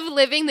 of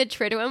living the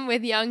Triduum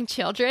with young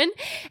children.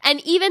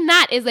 And even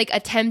that is like a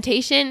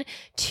temptation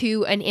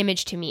to an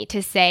image to me,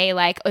 to say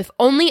like, if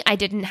only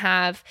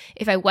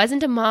if I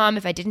wasn't a mom,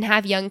 if I didn't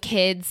have young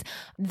kids,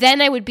 then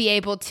I would be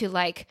able to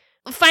like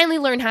finally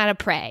learn how to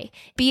pray,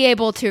 be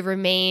able to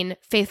remain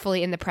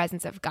faithfully in the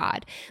presence of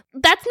God.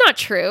 That's not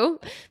true.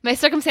 My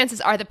circumstances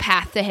are the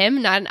path to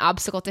Him, not an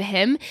obstacle to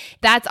Him.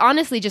 That's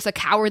honestly just a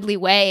cowardly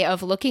way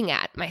of looking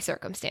at my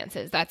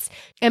circumstances.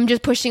 I'm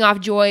just pushing off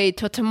joy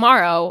till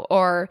tomorrow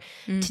or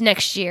to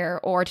next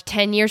year or to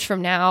 10 years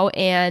from now,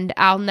 and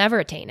I'll never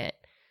attain it.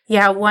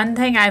 Yeah, one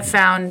thing I've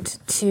found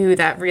too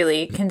that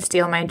really can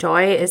steal my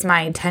joy is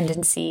my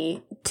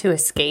tendency to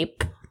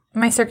escape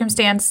my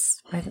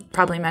circumstance. I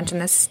probably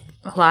mentioned this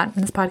a lot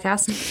in this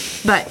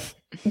podcast, but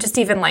just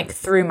even like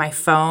through my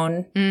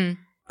phone,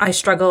 I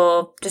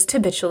struggle just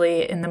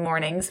habitually in the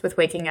mornings with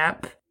waking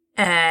up.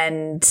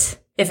 And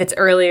if it's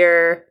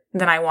earlier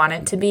than I want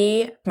it to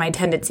be, my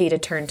tendency to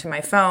turn to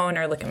my phone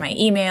or look at my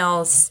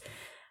emails,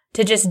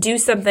 to just do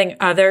something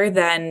other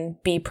than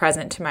be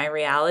present to my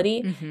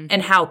reality,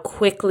 and how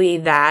quickly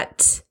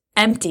that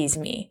empties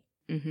me.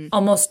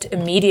 Almost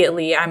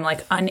immediately, I'm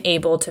like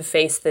unable to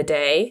face the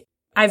day.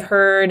 I've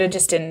heard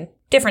just in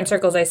different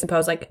circles, I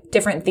suppose, like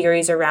different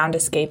theories around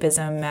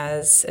escapism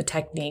as a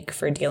technique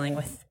for dealing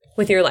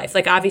with your life.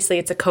 Like obviously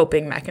it's a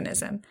coping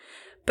mechanism,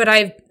 but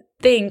I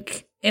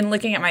think in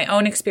looking at my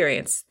own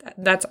experience,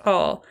 that's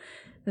all,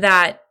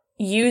 that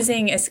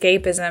using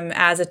escapism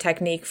as a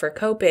technique for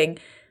coping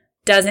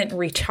doesn't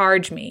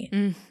recharge me.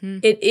 Mm-hmm.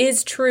 It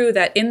is true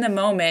that in the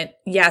moment,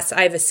 yes,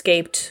 I've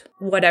escaped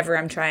whatever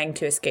I'm trying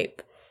to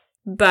escape.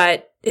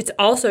 But it's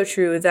also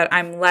true that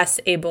I'm less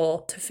able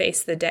to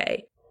face the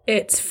day.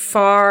 It's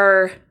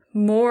far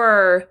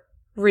more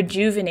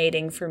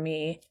rejuvenating for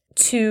me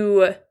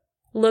to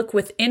look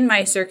within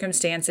my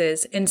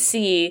circumstances and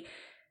see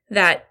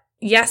that,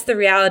 yes, the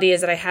reality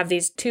is that I have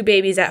these 2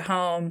 babies at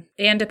home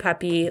and a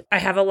puppy. I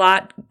have a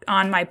lot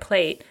on my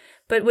plate.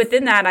 But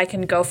within that, I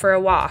can go for a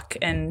walk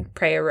and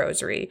pray a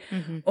rosary.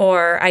 Mm-hmm.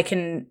 Or I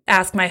can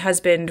ask my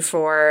husband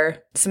for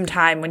some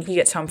time when he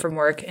gets home from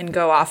work and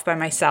go off by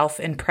myself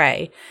and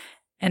pray.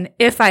 And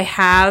if I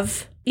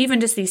have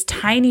even just these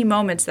tiny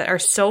moments that are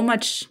so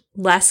much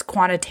less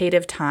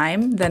quantitative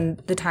time than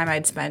the time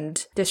I'd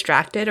spend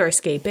distracted or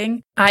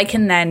escaping, I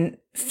can then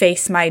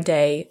face my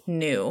day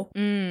new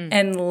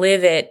and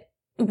live it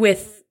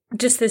with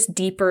just this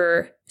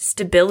deeper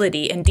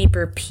stability and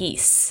deeper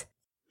peace.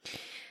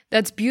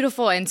 That's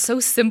beautiful and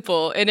so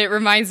simple. And it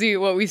reminds me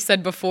of what we've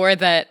said before,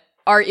 that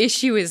our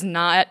issue is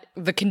not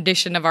the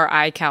condition of our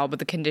iCal, but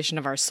the condition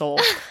of our soul.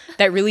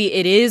 That really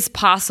it is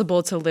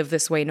possible to live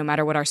this way no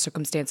matter what our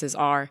circumstances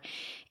are.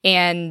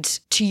 And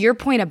to your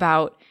point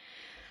about,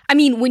 I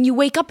mean, when you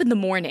wake up in the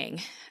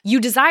morning, you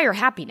desire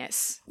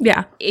happiness.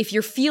 Yeah. If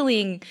you're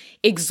feeling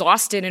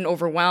exhausted and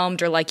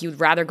overwhelmed or like you'd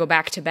rather go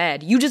back to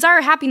bed, you desire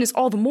happiness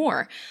all the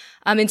more.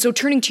 And so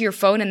turning to your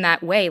phone in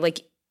that way, like,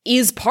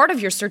 is part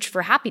of your search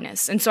for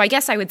happiness. And so I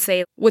guess I would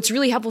say what's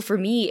really helpful for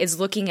me is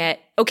looking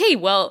at, okay,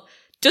 well,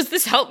 does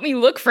this help me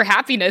look for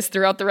happiness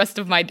throughout the rest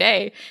of my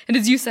day? And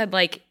as you said,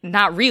 like,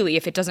 not really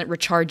if it doesn't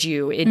recharge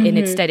you and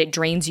instead it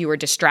drains you or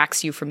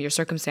distracts you from your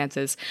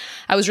circumstances.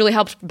 I was really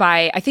helped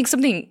by, I think,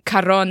 something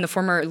Caron, the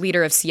former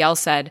leader of Ciel,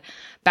 said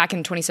back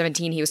in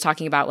 2017. He was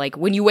talking about, like,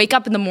 when you wake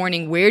up in the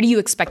morning, where do you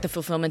expect the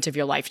fulfillment of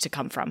your life to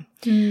come from?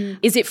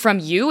 Is it from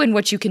you and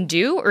what you can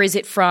do? Or is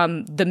it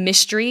from the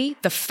mystery,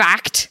 the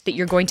fact that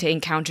you're going to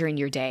encounter in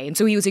your day? And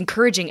so he was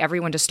encouraging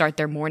everyone to start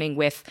their morning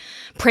with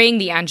praying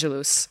the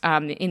Angelus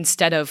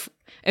instead of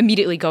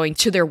immediately going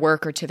to their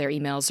work or to their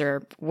emails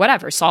or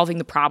whatever, solving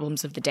the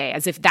problems of the day,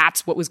 as if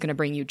that's what was going to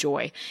bring you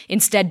joy.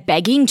 Instead,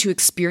 begging to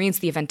experience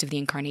the event of the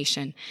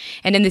incarnation.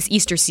 And in this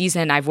Easter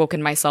season, I've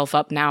woken myself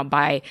up now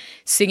by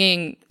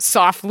singing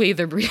softly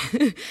the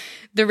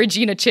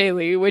Regina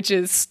Caeli, which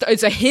is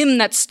it's a hymn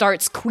that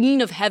starts,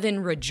 Queen of Heaven,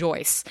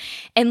 rejoice.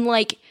 And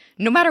like,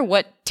 no matter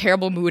what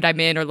terrible mood I'm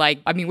in, or like,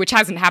 I mean, which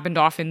hasn't happened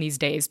often these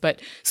days,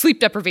 but sleep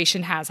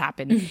deprivation has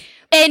happened.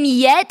 And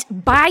yet,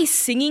 by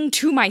singing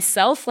to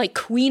myself, like,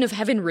 Queen of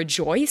Heaven,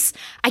 rejoice,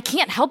 I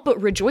can't help but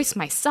rejoice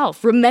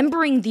myself,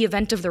 remembering the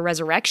event of the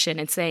resurrection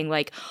and saying,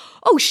 like,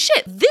 oh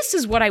shit, this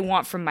is what I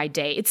want from my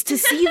day. It's to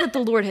see that the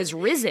Lord has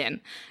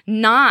risen,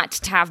 not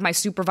to have my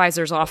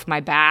supervisors off my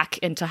back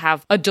and to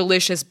have a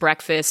delicious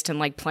breakfast and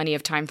like plenty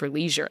of time for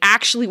leisure.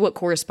 Actually, what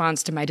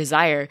corresponds to my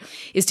desire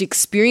is to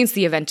experience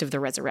the event of the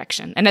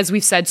resurrection. And as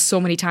we've said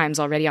so many times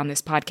already on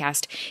this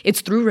podcast,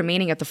 it's through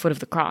remaining at the foot of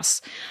the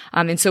cross.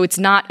 And so it's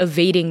not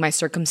evading my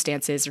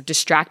circumstances or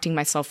distracting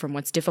myself from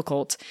what's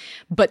difficult,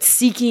 but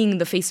seeking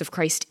the face of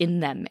Christ in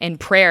them. And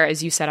prayer,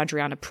 as you said,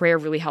 Adriana, prayer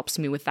really helps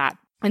me with that.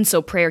 And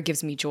so prayer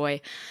gives me joy.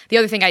 The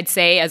other thing I'd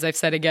say, as I've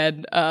said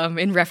again,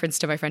 in reference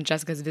to my friend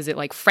Jessica's visit,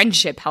 like,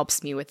 friendship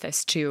helps me with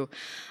this too.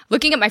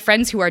 Looking at my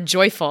friends who are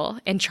joyful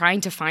and trying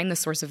to find the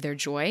source of their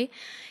joy,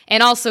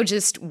 and also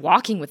just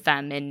walking with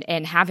them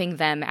and having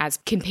them as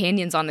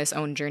companions on this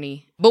own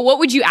journey. But what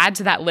would you add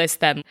to that list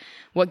then?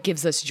 What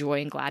gives us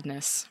joy and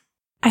gladness?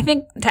 I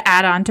think to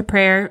add on to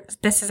prayer,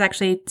 this is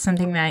actually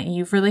something that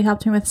you've really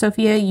helped me with,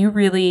 Sophia. You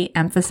really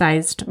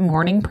emphasized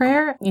morning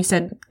prayer. You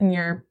said in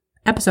your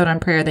episode on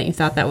prayer that you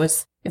thought that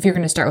was, if you're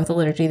going to start with the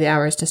Liturgy of the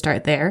Hours, to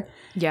start there.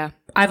 Yeah.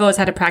 I've always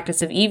had a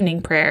practice of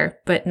evening prayer,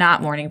 but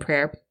not morning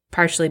prayer,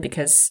 partially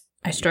because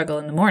I struggle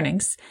in the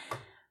mornings.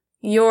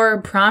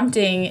 Your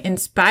prompting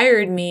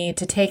inspired me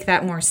to take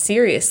that more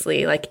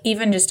seriously, like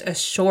even just a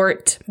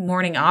short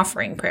morning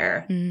offering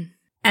prayer.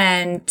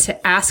 And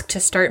to ask to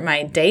start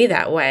my day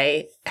that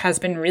way has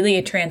been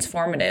really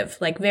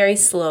transformative, like very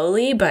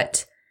slowly,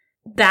 but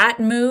that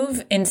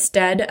move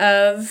instead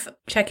of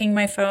checking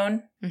my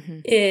phone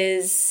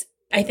is,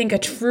 I think, a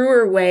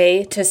truer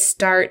way to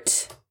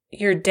start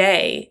your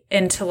day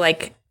and to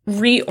like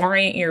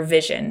reorient your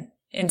vision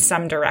in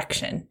some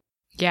direction.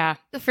 Yeah.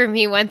 For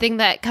me, one thing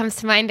that comes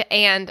to mind,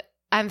 and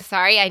I'm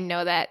sorry, I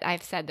know that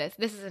I've said this.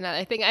 This is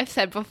another thing I've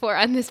said before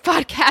on this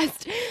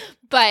podcast,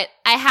 but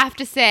I have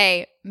to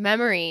say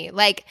memory.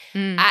 Like,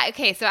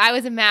 so I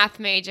was a math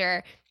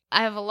major.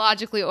 I have a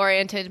logically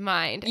oriented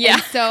mind. Yeah.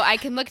 And so I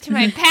can look to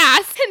my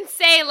past and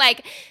say,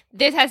 like,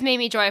 this has made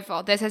me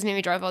joyful. This has made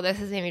me joyful. This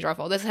has made me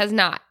joyful. This has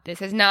not. This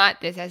has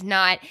not. This has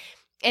not.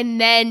 And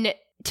then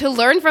to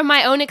learn from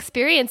my own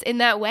experience in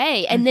that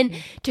way. And then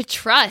to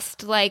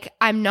trust, like,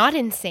 I'm not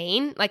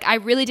insane. Like, I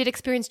really did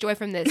experience joy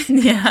from this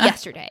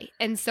yesterday.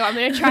 And so I'm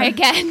going to try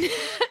again.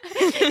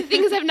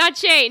 Things have not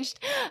changed.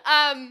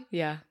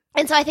 Yeah.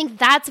 And so I think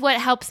that's what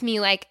helps me,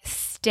 like,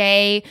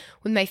 stay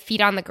with my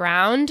feet on the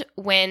ground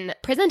when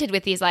presented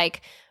with these,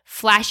 like,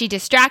 flashy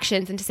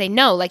distractions and to say,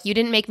 no, like you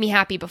didn't make me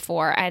happy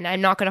before and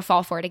I'm not going to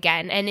fall for it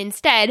again. And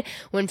instead,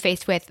 when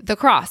faced with the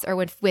cross or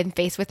when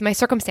faced with my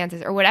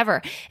circumstances or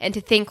whatever, and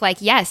to think like,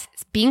 yes,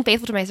 being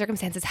faithful to my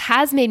circumstances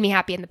has made me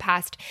happy in the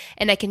past.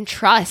 And I can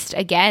trust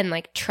again,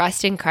 like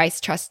trust in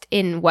Christ, trust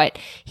in what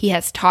he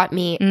has taught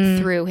me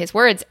through his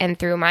words and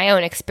through my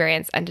own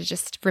experience, and to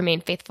just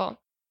remain faithful.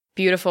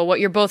 Beautiful.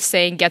 What you're both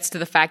saying gets to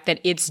the fact that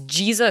it's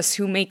Jesus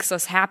who makes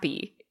us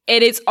happy.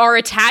 And it's our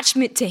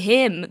attachment to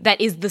him that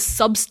is the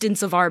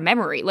substance of our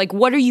memory. Like,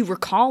 what are you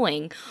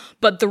recalling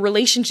but the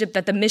relationship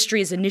that the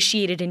mystery is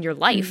initiated in your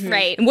life?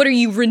 Right. And what are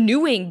you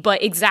renewing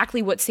but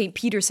exactly what St.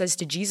 Peter says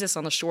to Jesus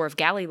on the shore of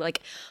Galilee?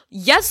 Like,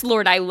 yes,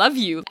 Lord, I love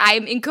you.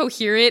 I'm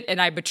incoherent and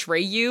I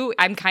betray you.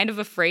 I'm kind of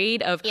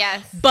afraid of,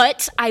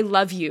 but I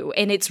love you.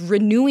 And it's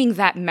renewing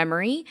that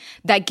memory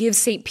that gives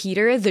St.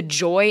 Peter the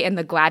joy and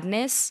the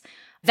gladness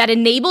that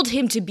enabled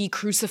him to be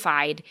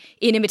crucified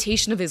in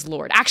imitation of his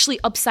Lord, actually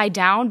upside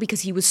down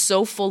because he was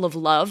so full of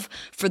love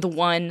for the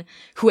one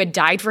who had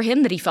died for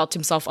him that he felt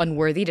himself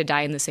unworthy to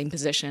die in the same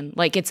position.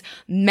 Like, it's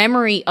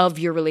memory of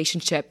your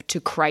relationship to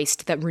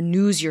Christ that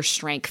renews your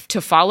strength to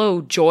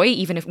follow joy,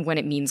 even when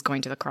it means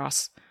going to the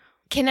cross.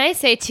 Can I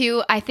say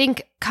too, I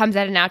think comes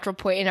at a natural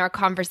point in our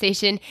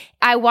conversation,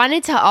 I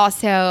wanted to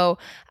also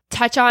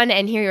touch on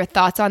and hear your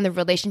thoughts on the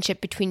relationship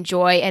between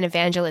joy and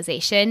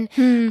evangelization,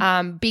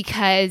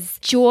 because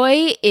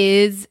joy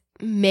is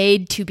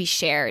made to be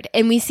shared.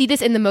 And we see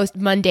this in the most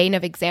mundane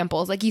of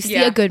examples. Like, you see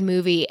a good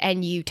movie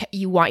and you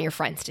want your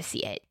friends to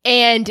see it.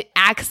 And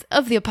Acts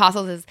of the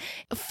Apostles is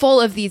full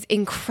of these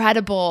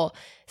incredible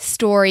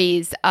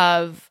stories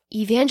of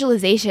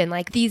evangelization,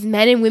 like these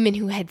men and women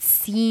who had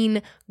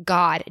seen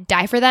God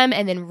die for them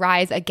and then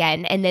rise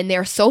again. And then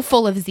they're so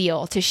full of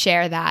zeal to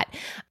share that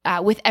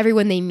with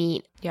everyone they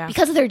meet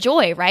because of their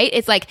joy, right?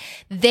 It's like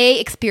they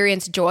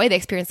experience joy, they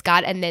experience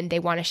God, and then they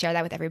want to share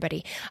that with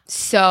everybody.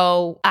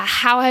 So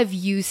how have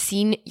you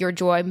seen your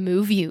joy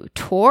move you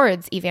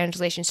towards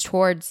evangelizations,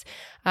 towards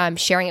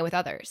sharing it with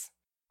others?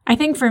 I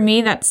think for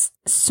me, that's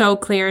so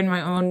clear in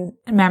my own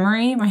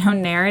memory, my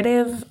own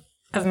narrative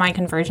of my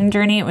conversion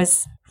journey. It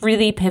was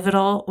really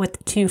pivotal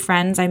with two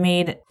friends I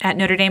made at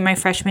Notre Dame my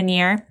freshman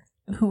year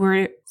who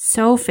were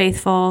so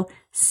faithful,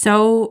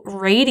 so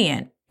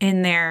radiant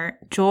in their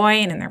joy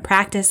and in their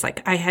practice.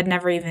 Like, I had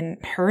never even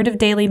heard of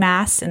daily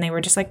mass, and they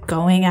were just like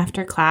going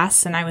after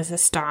class, and I was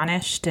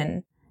astonished.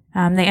 And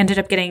they ended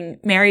up getting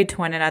married to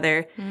one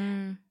another.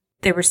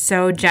 They were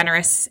so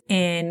generous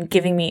in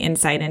giving me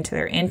insight into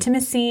their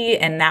intimacy,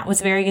 and that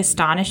was very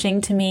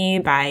astonishing to me,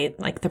 by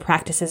like the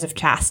practices of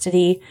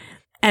chastity.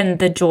 And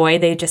the joy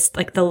they just,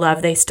 like the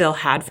love they still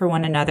had for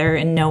one another,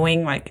 and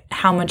knowing like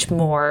how much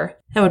more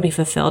that would be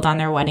fulfilled on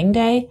their wedding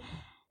day.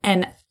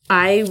 And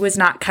I was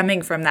not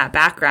coming from that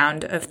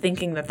background of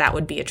thinking that that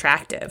would be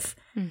attractive.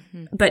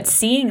 But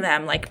seeing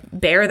them like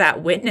bear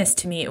that witness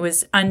to me, it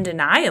was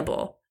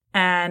undeniable.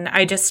 And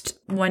I just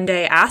one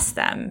day asked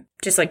them,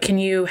 just like, can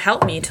you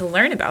help me to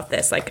learn about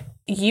this? Like,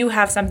 you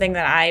have something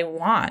that I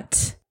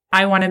want.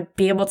 I want to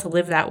be able to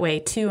live that way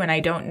too, and I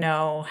don't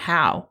know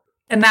how.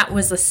 And that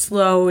was a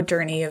slow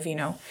journey of,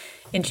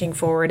 inching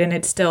forward, and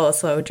it's still a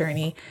slow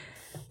journey.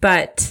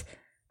 But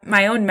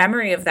my own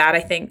memory of that, I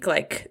think,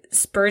 like,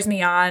 spurs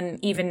me on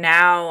even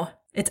now.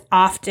 It's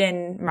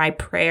often my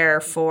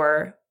prayer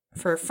for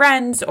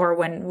friends, or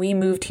when we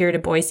moved here to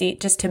Boise,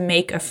 just to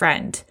make a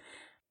friend.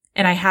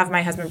 And I have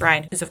my husband,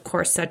 Brian, who's, of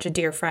course, such a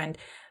dear friend.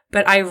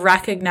 But I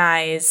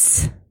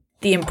recognize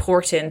the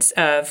importance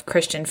of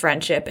Christian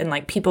friendship and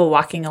like people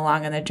walking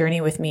along on the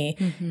journey with me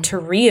to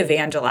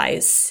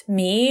re-evangelize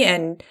me.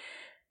 And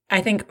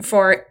I think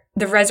for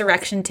the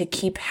resurrection to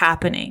keep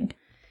happening.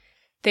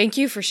 Thank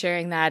you for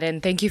sharing that.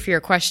 And thank you for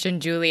your question,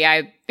 Julie.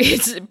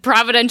 It's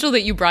providential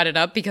that you brought it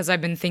up, because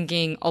I've been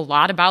thinking a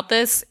lot about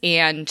this,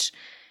 and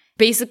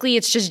basically,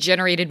 it's just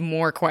generated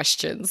more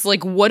questions.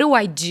 Like, what do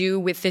I do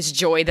with this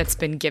joy that's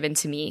been given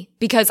to me?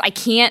 Because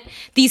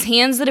these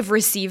hands that have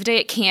received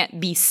it can't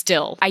be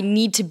still. I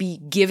need to be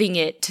giving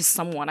it to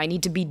someone. I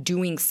need to be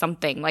doing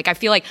something. Like, I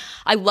feel like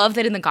I love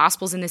that in the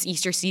Gospels in this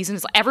Easter season,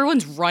 it's like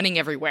everyone's running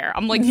everywhere.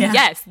 I'm like,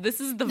 yes,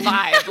 this is the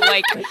vibe.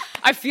 Like,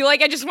 I feel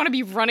like I just want to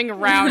be running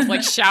around,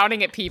 like,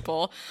 shouting at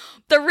people.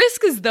 The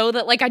risk is, though,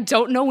 that, like, I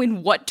don't know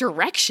in what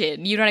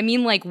direction. You know what I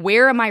mean? Like,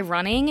 where am I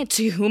running?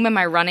 To whom am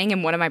I running?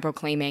 And what am I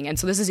proclaiming? And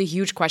so this is a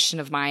huge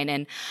question of mine.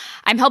 And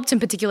I'm helped in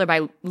particular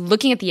by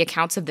looking at the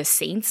accounts of the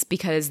saints,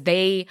 because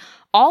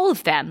all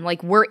of them,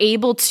 like, were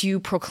able to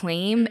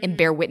proclaim and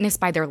bear witness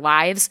by their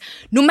lives,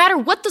 no matter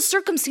what the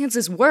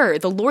circumstances were.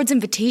 The Lord's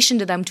invitation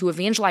to them to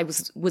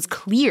evangelize was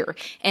clear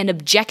and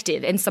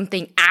objective, and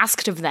something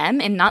asked of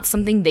them, and not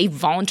something they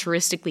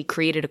voluntaristically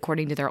created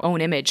according to their own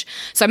image.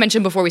 So I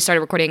mentioned before we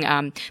started recording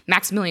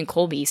Maximilian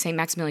Kolbe, St.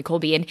 Maximilian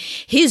Kolbe, and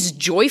his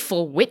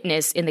joyful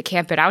witness in the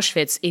camp at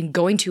Auschwitz in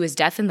going to his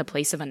death in the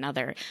place of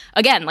another.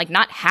 Again, like,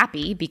 not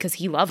happy because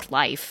he loved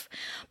life,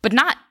 but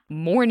not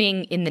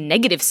mourning in the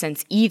negative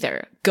sense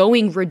either,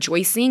 going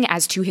rejoicing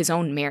as to his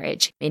own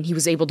marriage. And he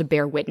was able to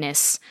bear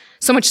witness.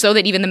 So much so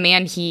that even the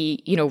man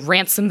he,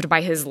 ransomed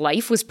by his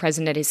life was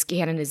present at his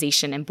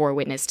canonization and bore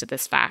witness to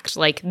this fact.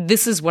 Like,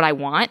 this is what I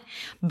want,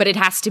 but it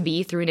has to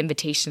be through an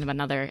invitation of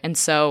another. And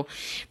so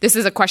this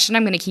is a question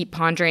I'm going to keep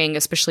pondering,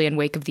 especially in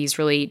wake of these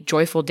really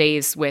joyful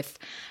days with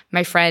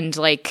my friend.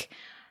 Like,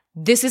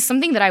 this is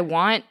something that I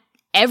want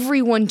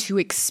everyone to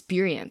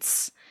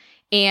experience.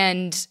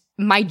 And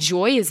my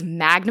joy is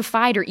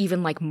magnified or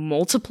even like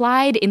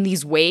multiplied in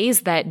these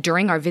ways that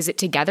during our visit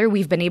together,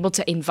 we've been able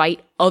to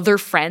invite other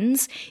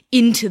friends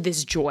into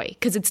this joy,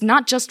 because it's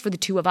not just for the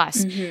two of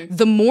us. Mm-hmm.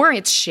 The more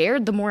it's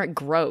shared, the more it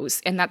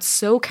grows. And that's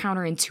so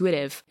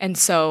counterintuitive. And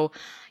so,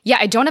 yeah,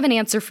 I don't have an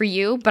answer for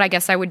you, but I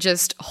guess I would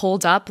just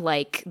hold up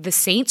like the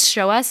saints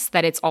show us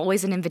that it's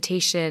always an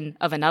invitation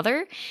of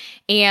another.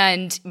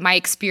 And my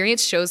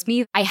experience shows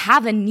me I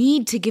have a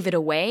need to give it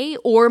away,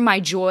 or my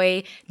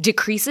joy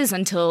decreases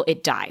until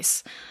it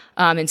dies.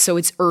 And so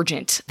it's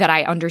urgent that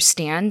I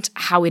understand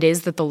how it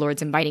is that the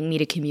Lord's inviting me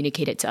to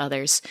communicate it to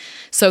others.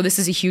 So this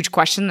is a huge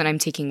question that I'm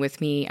taking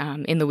with me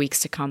in the weeks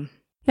to come.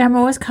 Yeah, I'm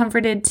always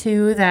comforted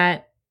too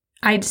that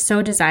I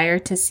so desire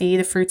to see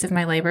the fruits of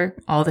my labor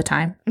all the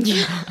time.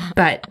 Yeah.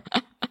 But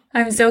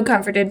I'm so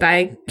comforted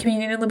by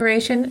communion and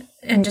liberation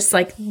and just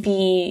like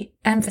the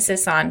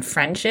emphasis on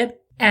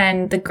friendship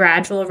and the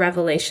gradual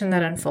revelation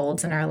that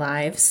unfolds in our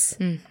lives.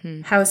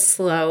 Mm-hmm. How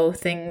slow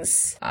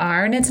things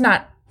are. And it's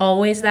not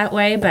always that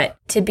way, but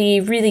to be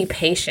really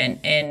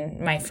patient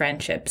in my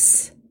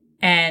friendships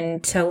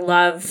and to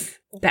love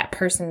that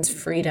person's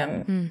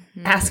freedom.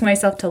 Mm-hmm. Ask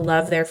myself to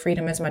love their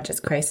freedom as much as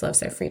Christ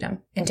loves their freedom,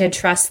 and to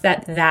trust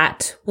that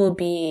that will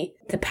be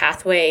the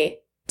pathway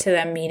to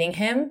them meeting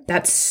him.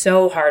 That's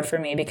so hard for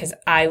me because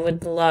I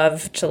would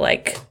love to,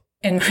 like,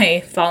 in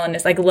my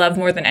fallenness, like, love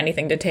more than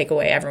anything to take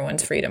away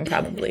everyone's freedom,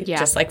 probably. Yeah.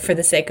 Just like for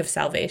the sake of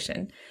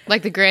salvation.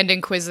 Like the Grand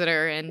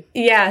Inquisitor and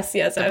yes,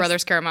 the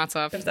Brothers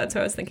Karamazov. That's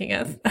what I was thinking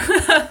of.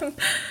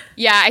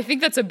 Yeah, I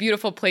think that's a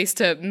beautiful place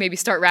to maybe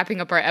start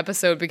wrapping up our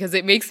episode, because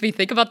it makes me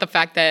think about the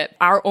fact that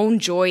our own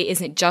joy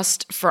isn't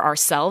just for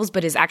ourselves,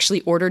 but is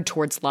actually ordered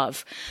towards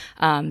love,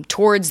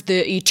 towards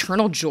the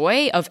eternal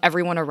joy of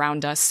everyone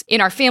around us, in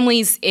our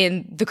families,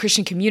 in the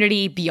Christian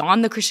community,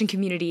 beyond the Christian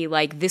community.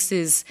 Like, this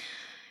is...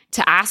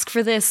 To ask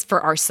for this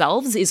for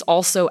ourselves is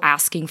also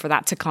asking for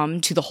that to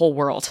come to the whole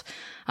world.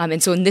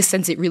 And so in this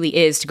sense, it really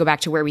is, to go back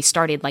to where we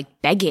started, like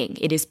begging.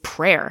 It is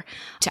prayer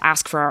to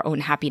ask for our own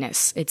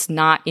happiness. It's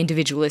not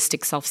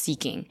individualistic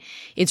self-seeking.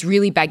 It's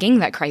really begging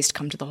that Christ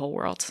come to the whole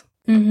world.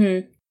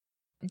 Mm-hmm.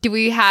 Do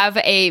we have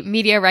a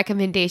media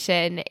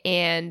recommendation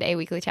and a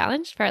weekly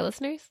challenge for our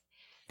listeners?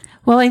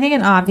 Well, I think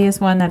an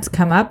obvious one that's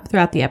come up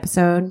throughout the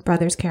episode,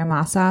 Brothers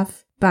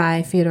Karamazov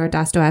by Fyodor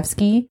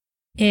Dostoevsky.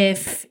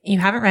 If you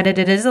haven't read it,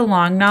 it is a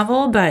long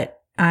novel, but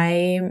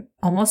I'm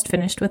almost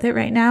finished with it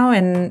right now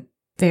and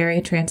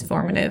very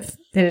transformative.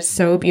 It is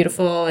so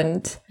beautiful,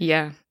 and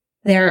yeah,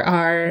 there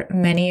are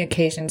many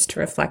occasions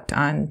to reflect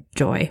on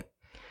joy.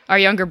 Our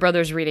younger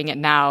brother's reading it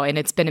now, and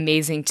it's been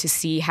amazing to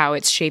see how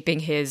it's shaping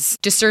his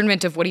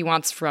discernment of what he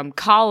wants from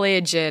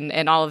college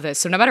and all of this.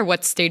 So no matter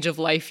what stage of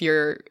life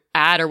you're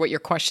at or what your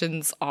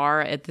questions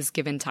are at this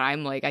given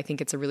time, like, I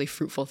think it's a really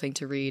fruitful thing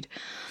to read.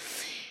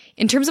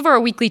 In terms of our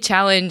weekly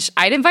challenge,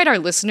 I'd invite our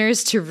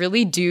listeners to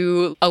really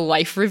do a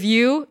life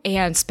review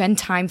and spend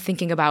time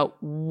thinking about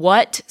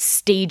what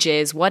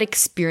stages, what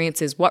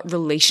experiences, what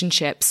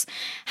relationships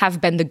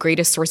have been the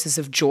greatest sources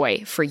of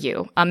joy for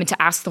you. And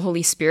to ask the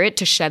Holy Spirit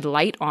to shed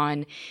light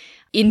on,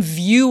 in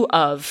view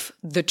of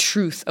the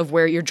truth of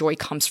where your joy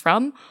comes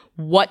from,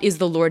 what is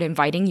the Lord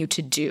inviting you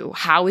to do?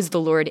 How is the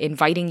Lord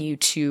inviting you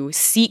to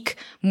seek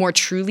more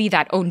truly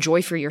that own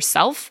joy for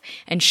yourself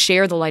and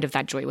share the light of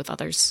that joy with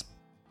others?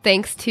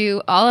 Thanks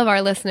to all of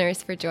our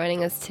listeners for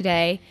joining us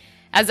today.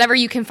 As ever,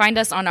 you can find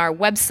us on our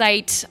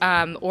website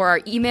or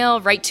our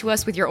email. Write to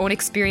us with your own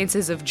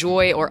experiences of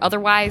joy or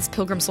otherwise,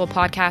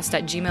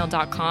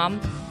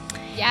 pilgrimsoulpodcast@gmail.com.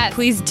 Yes.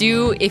 Please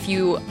do, if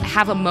you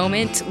have a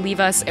moment, leave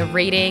us a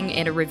rating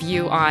and a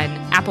review on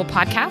Apple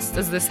Podcasts,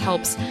 as this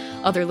helps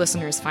other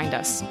listeners find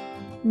us.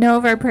 Know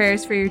of our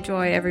prayers for your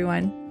joy,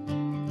 everyone.